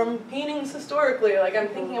up from paintings historically? Like I'm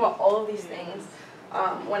thinking about all of these things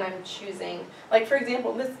when I'm choosing. Like for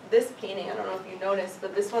example, this painting, I don't know if you noticed,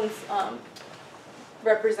 but this one's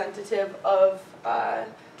representative of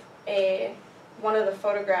one of the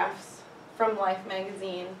photographs from Life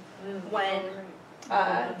magazine when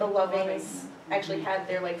the Lovings actually had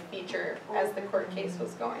their like feature as the court case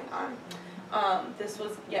was going on. This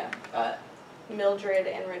was, Mildred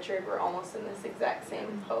and Richard were almost in this exact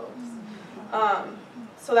same pose.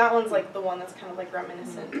 So that one's like the one that's kind of like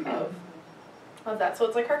reminiscent of that. So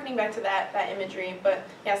it's like harkening back to that imagery. But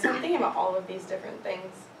yeah, so I'm thinking about all of these different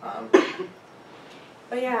things.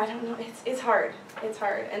 But yeah, I don't know. It's hard. It's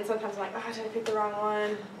hard. And sometimes I'm like, oh, did I pick the wrong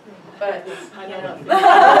one? But I know.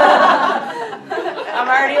 I'm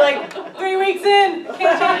already like 3 weeks in.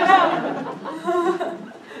 Can't change it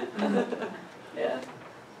now. Yeah.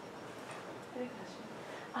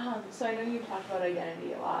 So I know you've talked about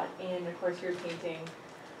identity a lot, and of course you're painting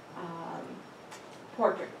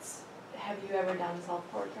portraits. Have you ever done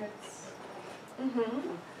self-portraits?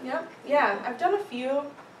 Yep. Yeah, I've done a few.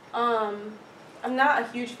 I'm not a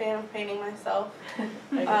huge fan of painting myself,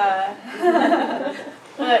 but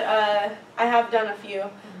I have done a few.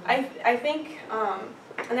 I think,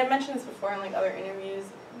 and I've mentioned this before in like other interviews,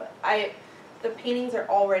 but the paintings are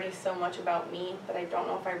already so much about me that I don't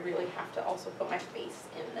know if I really have to also put my face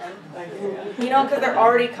in them. You know, because they're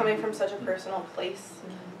already coming from such a personal place,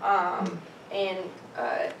 and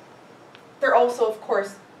they're also, of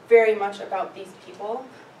course, very much about these people.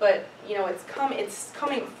 But you know, it's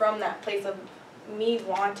coming from that place of me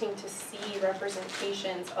wanting to see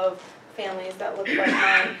representations of families that look like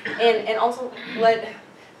mine, and also let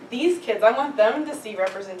these kids, I want them to see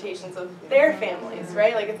representations of their families,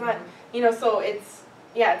 right? Like it's not, you know, so it's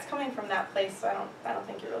coming from that place. So I don't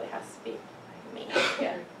think it really has to be me.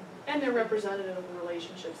 Yeah. And they're representative of the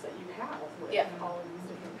relationships that you have with all of these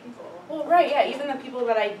different people. Well, right, yeah. Even the people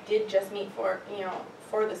that I did just meet for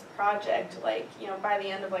this project, like, you know, by the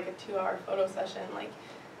end of like a 2-hour photo session, like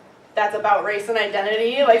that's about race and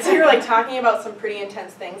identity. Like, so you're like talking about some pretty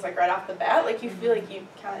intense things like right off the bat. Like you feel like you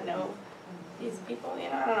kind of know these people, you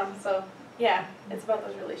know, I don't know. So yeah, it's about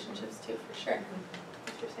those relationships too, for sure.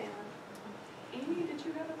 What you're saying. Amy, did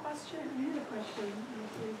you have a question? I had a question,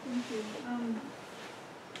 actually. Thank you.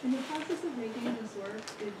 In the process of making this work,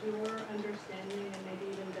 did your understanding and maybe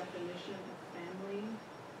even definition of family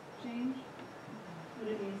change? What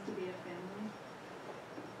it means to be a family?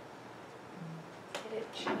 Did it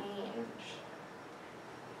change?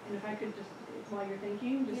 And if I could just, while you're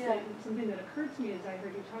thinking, just say something that occurred to me as I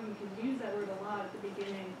heard you talking, because you used that word a lot at the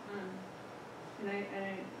beginning, and I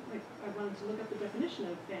wanted to look up the definition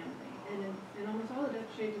of family, and in almost all the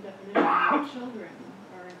shades of definition, children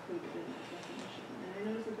are included in that definition, and I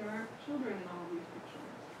noticed that there are children in all of these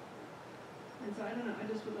pictures, and so I don't know, I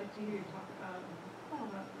just would like to hear you talk about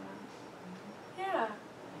that. Yeah,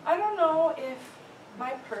 I don't know if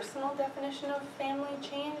my personal definition of family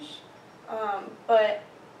changed, but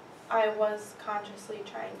I was consciously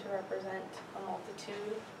trying to represent a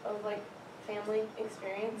multitude of like family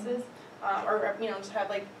experiences, or you know, just have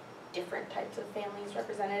like different types of families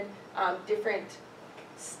represented, different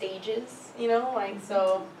stages, you know, like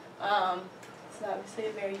so. It's obviously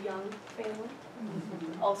a very young family,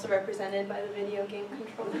 also represented by the video game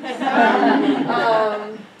controllers.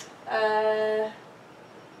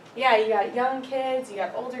 Yeah, you got young kids, you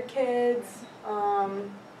got older kids.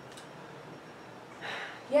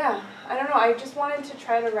 Yeah, I don't know, I just wanted to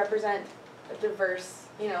try to represent a diverse,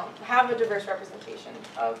 you know, have a diverse representation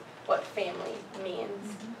of what family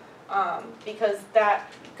means. Because that,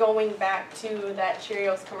 going back to that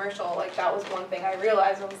Cheerios commercial, like that was one thing I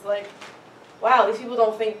realized. I was like, wow, these people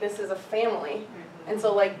don't think this is a family. And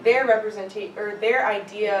so like their representation, or their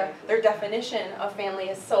idea, their definition of family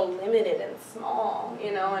is so limited and small,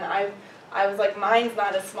 you know, and I was like, mine's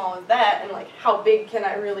not as small as that, and like how big can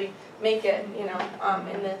I really make it, you know,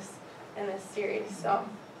 in this series. So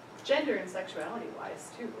Gender and sexuality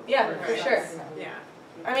wise too. yeah, for sure. Yeah.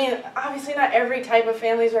 I mean, obviously not every type of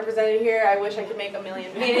family is represented here. I wish I could make a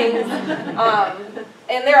million paintings.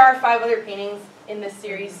 And there are 5 other paintings in this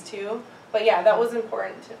series too. But yeah, that was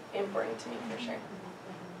important to me for sure.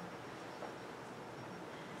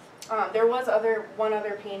 There was one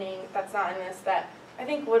other painting that's not in this that I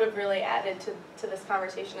think would have really added to this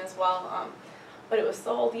conversation as well. But it was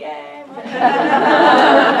sold, yay! But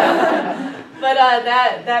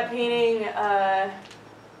that painting,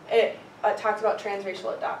 it talks about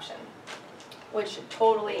transracial adoption, which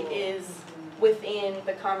totally is within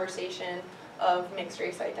the conversation of mixed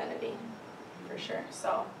race identity, for sure.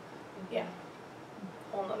 So, yeah,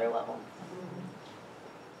 whole nother level.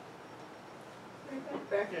 I'm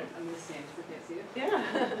gonna stand because I can't see it.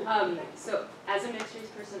 Yeah. So as a mixed race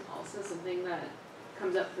person, also something that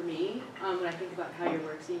comes up for me when I think about how your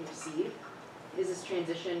work's being received is this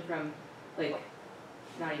transition from, like,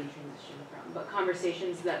 not even transition from, but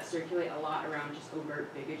conversations that circulate a lot around just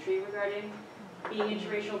overt bigotry regarding being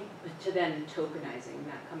interracial to then tokenizing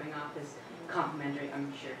that coming off as complimentary.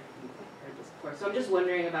 I'm sure you've heard this before. So I'm just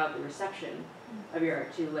wondering about the reception of your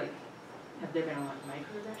art too. Like, have there been a lot of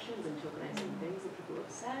microaggressions and tokenizing things that people have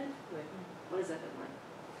said? Like, what has that been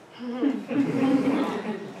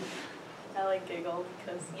like? I like giggle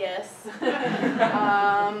because yes.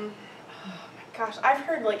 Oh my gosh, I've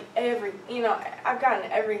heard like I've gotten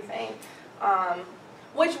everything,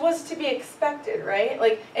 which was to be expected, right?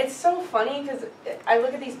 Like, it's so funny because I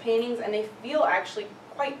look at these paintings and they feel actually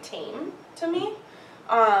quite tame to me.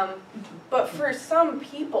 But for some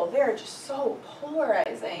people, they're just so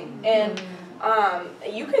polarizing. And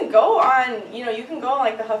you can go on, you can go on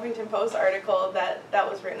like the Huffington Post article that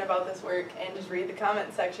was written about this work and just read the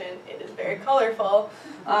comment section. It is very colorful.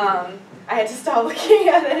 I had to stop looking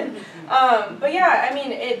at it. But yeah, I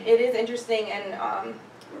mean, it is interesting, and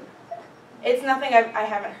it's nothing I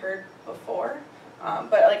haven't heard before.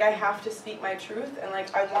 But like, I have to speak my truth, and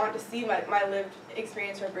like, I want to see my lived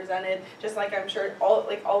experience represented, just like I'm sure all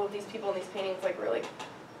of these people in these paintings like really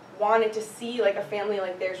wanted to see like a family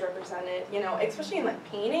like theirs represented, especially in like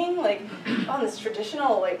painting, like on this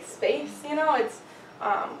traditional like space, it's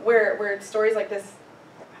where stories like this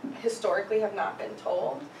historically have not been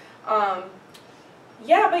told.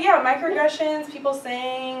 Microaggressions, people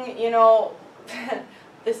saying,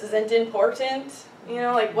 this isn't important.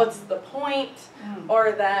 Like, what's the point?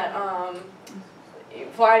 Or that,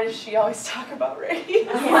 why does she always talk about race? And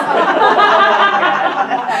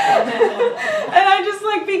I'm just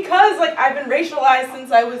like, because, like, I've been racialized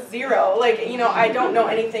since I was 0. Like, I don't know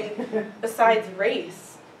anything besides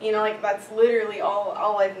race. Like, that's literally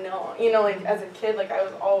all I've known. Like, as a kid, like, I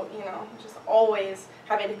was just always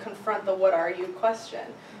having to confront the what are you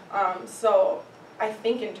question. So I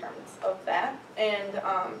think in terms of that. And,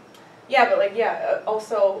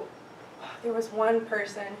 also, there was one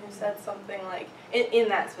person who said something like, in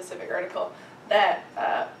that specific article, that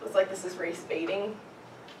was like, this is race baiting.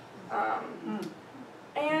 And,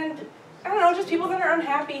 I don't know, just people that are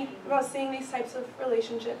unhappy about seeing these types of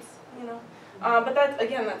relationships, But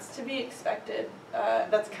that's to be expected.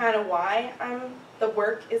 That's kind of why the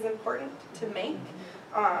work is important to make.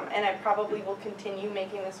 And I probably will continue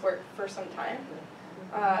making this work for some time.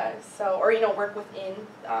 Work within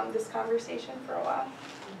this conversation for a while.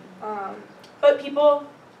 But people,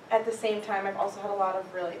 at the same time, I've also had a lot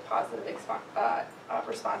of really positive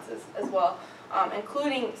responses as well,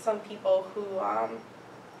 including some people who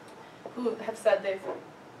have said they've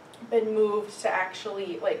been moved to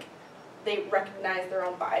actually, like, they recognize their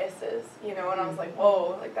own biases, and I was like,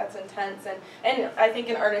 whoa, like, that's intense. And I think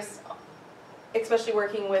an artist, especially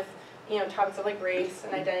working with topics of like race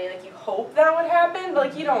and identity, like, you hope that would happen, but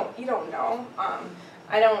like, you don't know.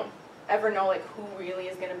 I don't ever know like who really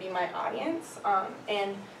is going to be my audience.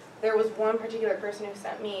 And there was one particular person who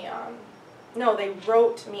sent me, they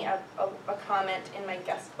wrote me a comment in my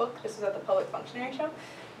guest book. This was at the Public Functionary Show.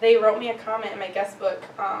 They wrote me a comment in my guest book,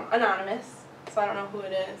 anonymous, so I don't know who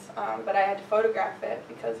it is, but I had to photograph it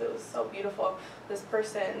because it was so beautiful. This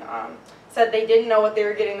person said they didn't know what they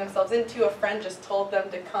were getting themselves into. A friend just told them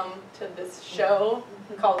to come to this show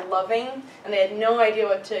called Loving, and they had no idea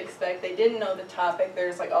what to expect. They didn't know the topic. They're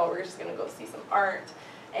just like, oh, we're just going to go see some art.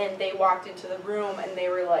 And they walked into the room, and they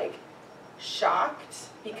were like shocked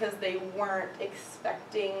because they weren't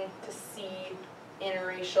expecting to see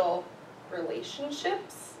interracial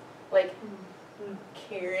relationships, like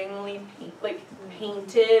caringly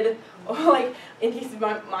painted, or like in these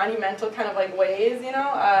monumental kind of like ways,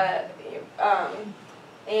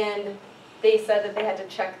 and they said that they had to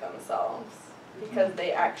check themselves because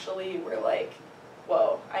they actually were like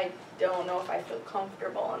whoa, I don't know if I feel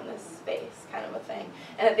comfortable in this space, kind of a thing.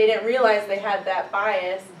 And that they didn't realize they had that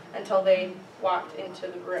bias until they walked into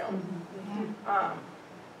the room.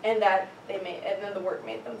 And that and then the work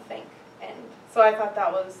made them think. And so I thought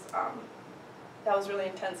that was really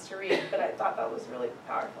intense to read, but I thought that was really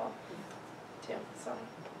powerful too. So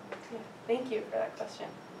yeah, thank you for that question.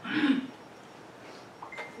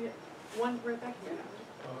 One right back here.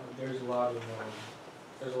 There's a lot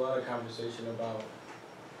of conversation about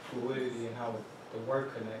fluidity and how the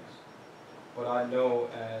work connects. But I know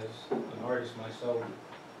as an artist myself,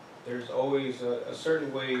 there's always a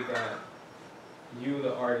certain way that you,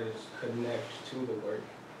 the artist, connect to the work.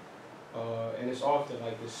 And it's often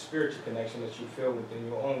like this spiritual connection that you feel within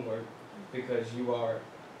your own work, because you are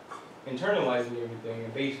internalizing everything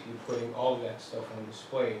and basically putting all of that stuff on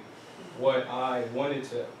display. What I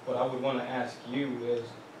would want to ask you is,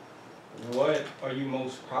 what are you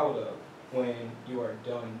most proud of when you are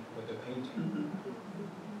done with the painting?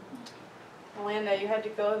 Amanda, you had to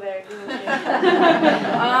go there, didn't you?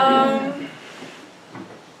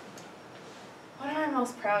 What am I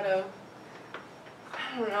most proud of?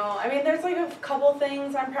 I don't know. I mean, there's like a couple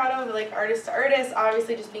things I'm proud of, like artist to artist.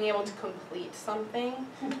 Obviously, just being able to complete something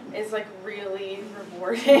is like really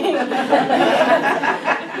rewarding.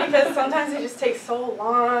 Because sometimes it just takes so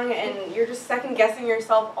long and you're just second guessing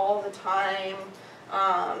yourself all the time.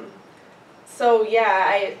 So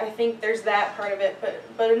yeah, I think there's that part of it.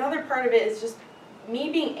 But another part of it is just me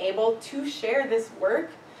being able to share this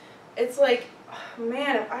work. It's like, oh,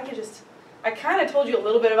 man, if I could just... I kind of told you a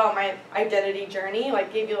little bit about my identity journey,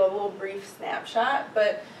 like gave you a little brief snapshot,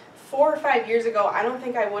 but 4 or 5 years ago, I don't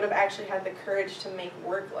think I would have actually had the courage to make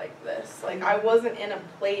work like this. Like, I wasn't in a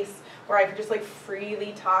place where I could just like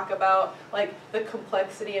freely talk about like the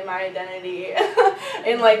complexity in my identity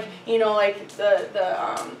and like, you know, like the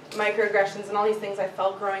microaggressions and all these things I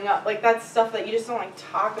felt growing up. Like, that's stuff that you just don't like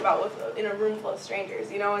talk about in a room full of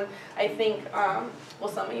strangers, you know. And I think, well,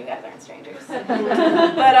 some of you guys aren't strangers, but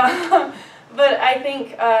I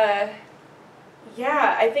think,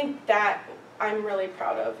 yeah, I think that I'm really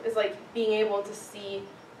proud of is like being able to see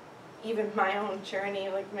even my own journey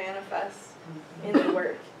like manifest in the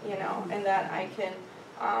work, you know, and that I can,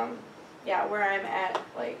 yeah, where I'm at,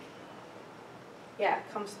 like, yeah,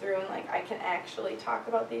 comes through and like I can actually talk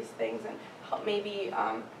about these things and help, maybe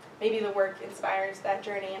the work inspires that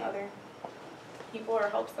journey in other people or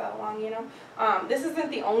helps that along, you know. This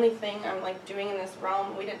isn't the only thing I'm like doing in this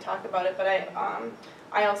realm. We didn't talk about it, but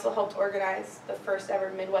I also helped organize the first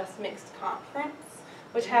ever Midwest Mixed Conference,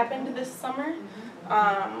 which happened this summer,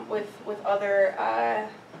 with other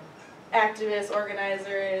activists,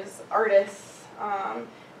 organizers, artists, and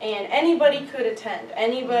anybody could attend.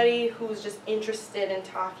 Anybody who's just interested in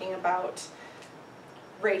talking about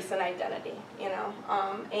race and identity, you know,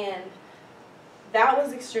 and that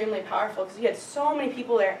was extremely powerful because you had so many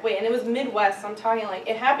people there. Wait, and it was Midwest, so I'm talking like,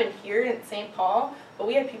 it happened here in St. Paul, but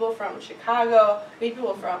we had people from Chicago, we had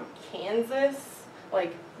people from Kansas,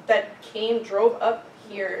 like, that drove up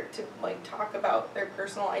here to like talk about their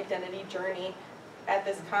personal identity journey at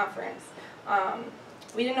this conference.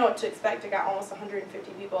 We didn't know what to expect. It got almost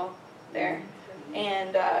 150 people there.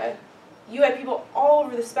 And you had people all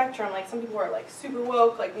over the spectrum. Like, some people were like super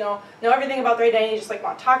woke, like know everything about their identity, just like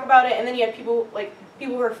want to talk about it. And then you had people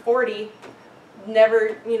who are 40,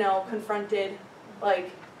 never, you know, confronted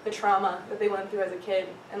like the trauma that they went through as a kid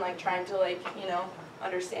and like trying to like, you know,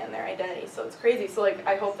 understand their identity. So it's crazy. So like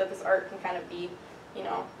I hope that this art can kind of be, you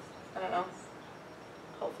know, I don't know,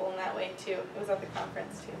 helpful in that way too. It was at the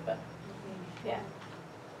conference too, but yeah.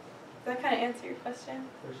 Does that kind of answer your question?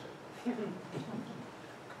 For sure.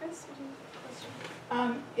 Chris, did you have a question?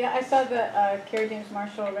 Yeah, I saw the Carrie James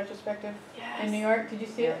Marshall retrospective in New York. Did you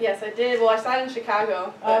see it? Yes, I did. Well, I saw it in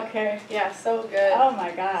Chicago. Okay. Yeah, so good. Oh my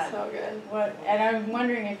God. So good. What? And I'm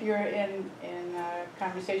wondering if you're in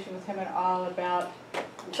conversation with him at all about.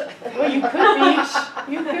 Well, you could be.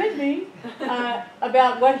 You could be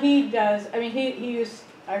about what he does. I mean, he used.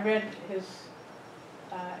 I read his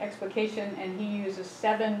explication, and he uses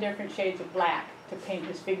 7 different shades of black to paint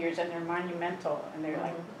his figures, and they're monumental, and they're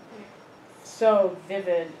like so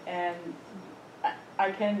vivid, and I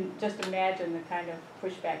can just imagine the kind of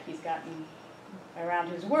pushback he's gotten around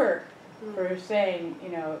his work for saying, you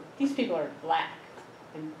know, these people are black,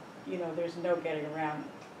 and you know, there's no getting around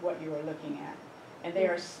what you are looking at, and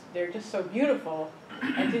they're just so beautiful,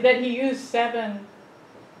 and that he used 7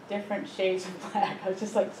 different shades of black. I was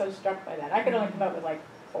just like so struck by that. I could only come up with like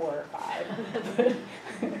 4 or 5.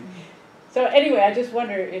 So anyway, I just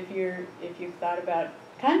wonder if you've thought about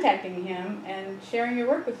contacting him and sharing your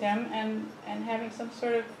work with him and having some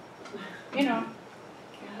sort of, you know,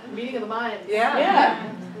 Meeting of the minds.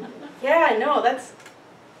 Yeah. Yeah, no, that's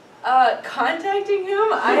contacting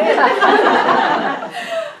him. I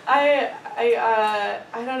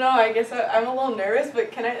don't know. I guess I'm a little nervous,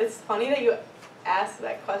 but it's funny that you asked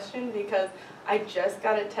that question because I just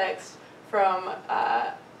got a text from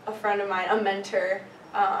a friend of mine, a mentor,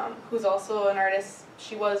 who's also an artist.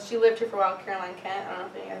 She lived here for a while, Caroline Kent. I don't know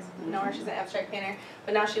if you guys know her. She's an abstract painter,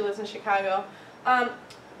 but now she lives in Chicago,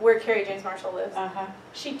 where Carrie James Marshall lives.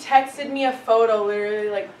 She texted me a photo literally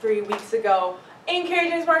like 3 weeks ago in Carrie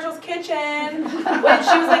James Marshall's kitchen when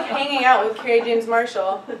she was like hanging out with Carrie James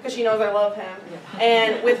Marshall because she knows I love him,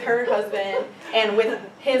 and with her husband and with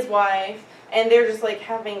his wife, and they're just like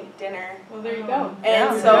having dinner. Well, there you go.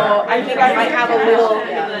 And so I think I might have a little,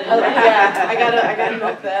 I gotta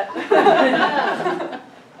milk that.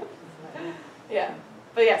 Yeah,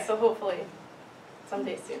 but yeah, so hopefully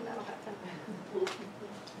someday soon that'll happen.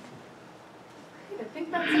 I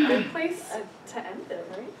think that's a good place to end it,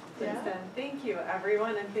 right? Thanks, then. Thank you,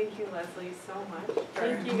 everyone, and thank you, Leslie, so much.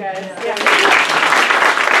 Thank you guys.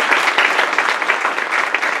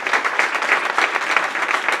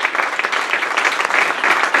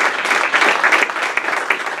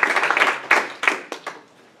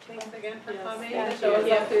 Thanks again for coming. Yeah, The show is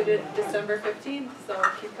thank up through December 15th, so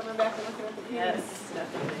keep coming back and looking at the paintings. Yes,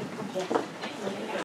 definitely.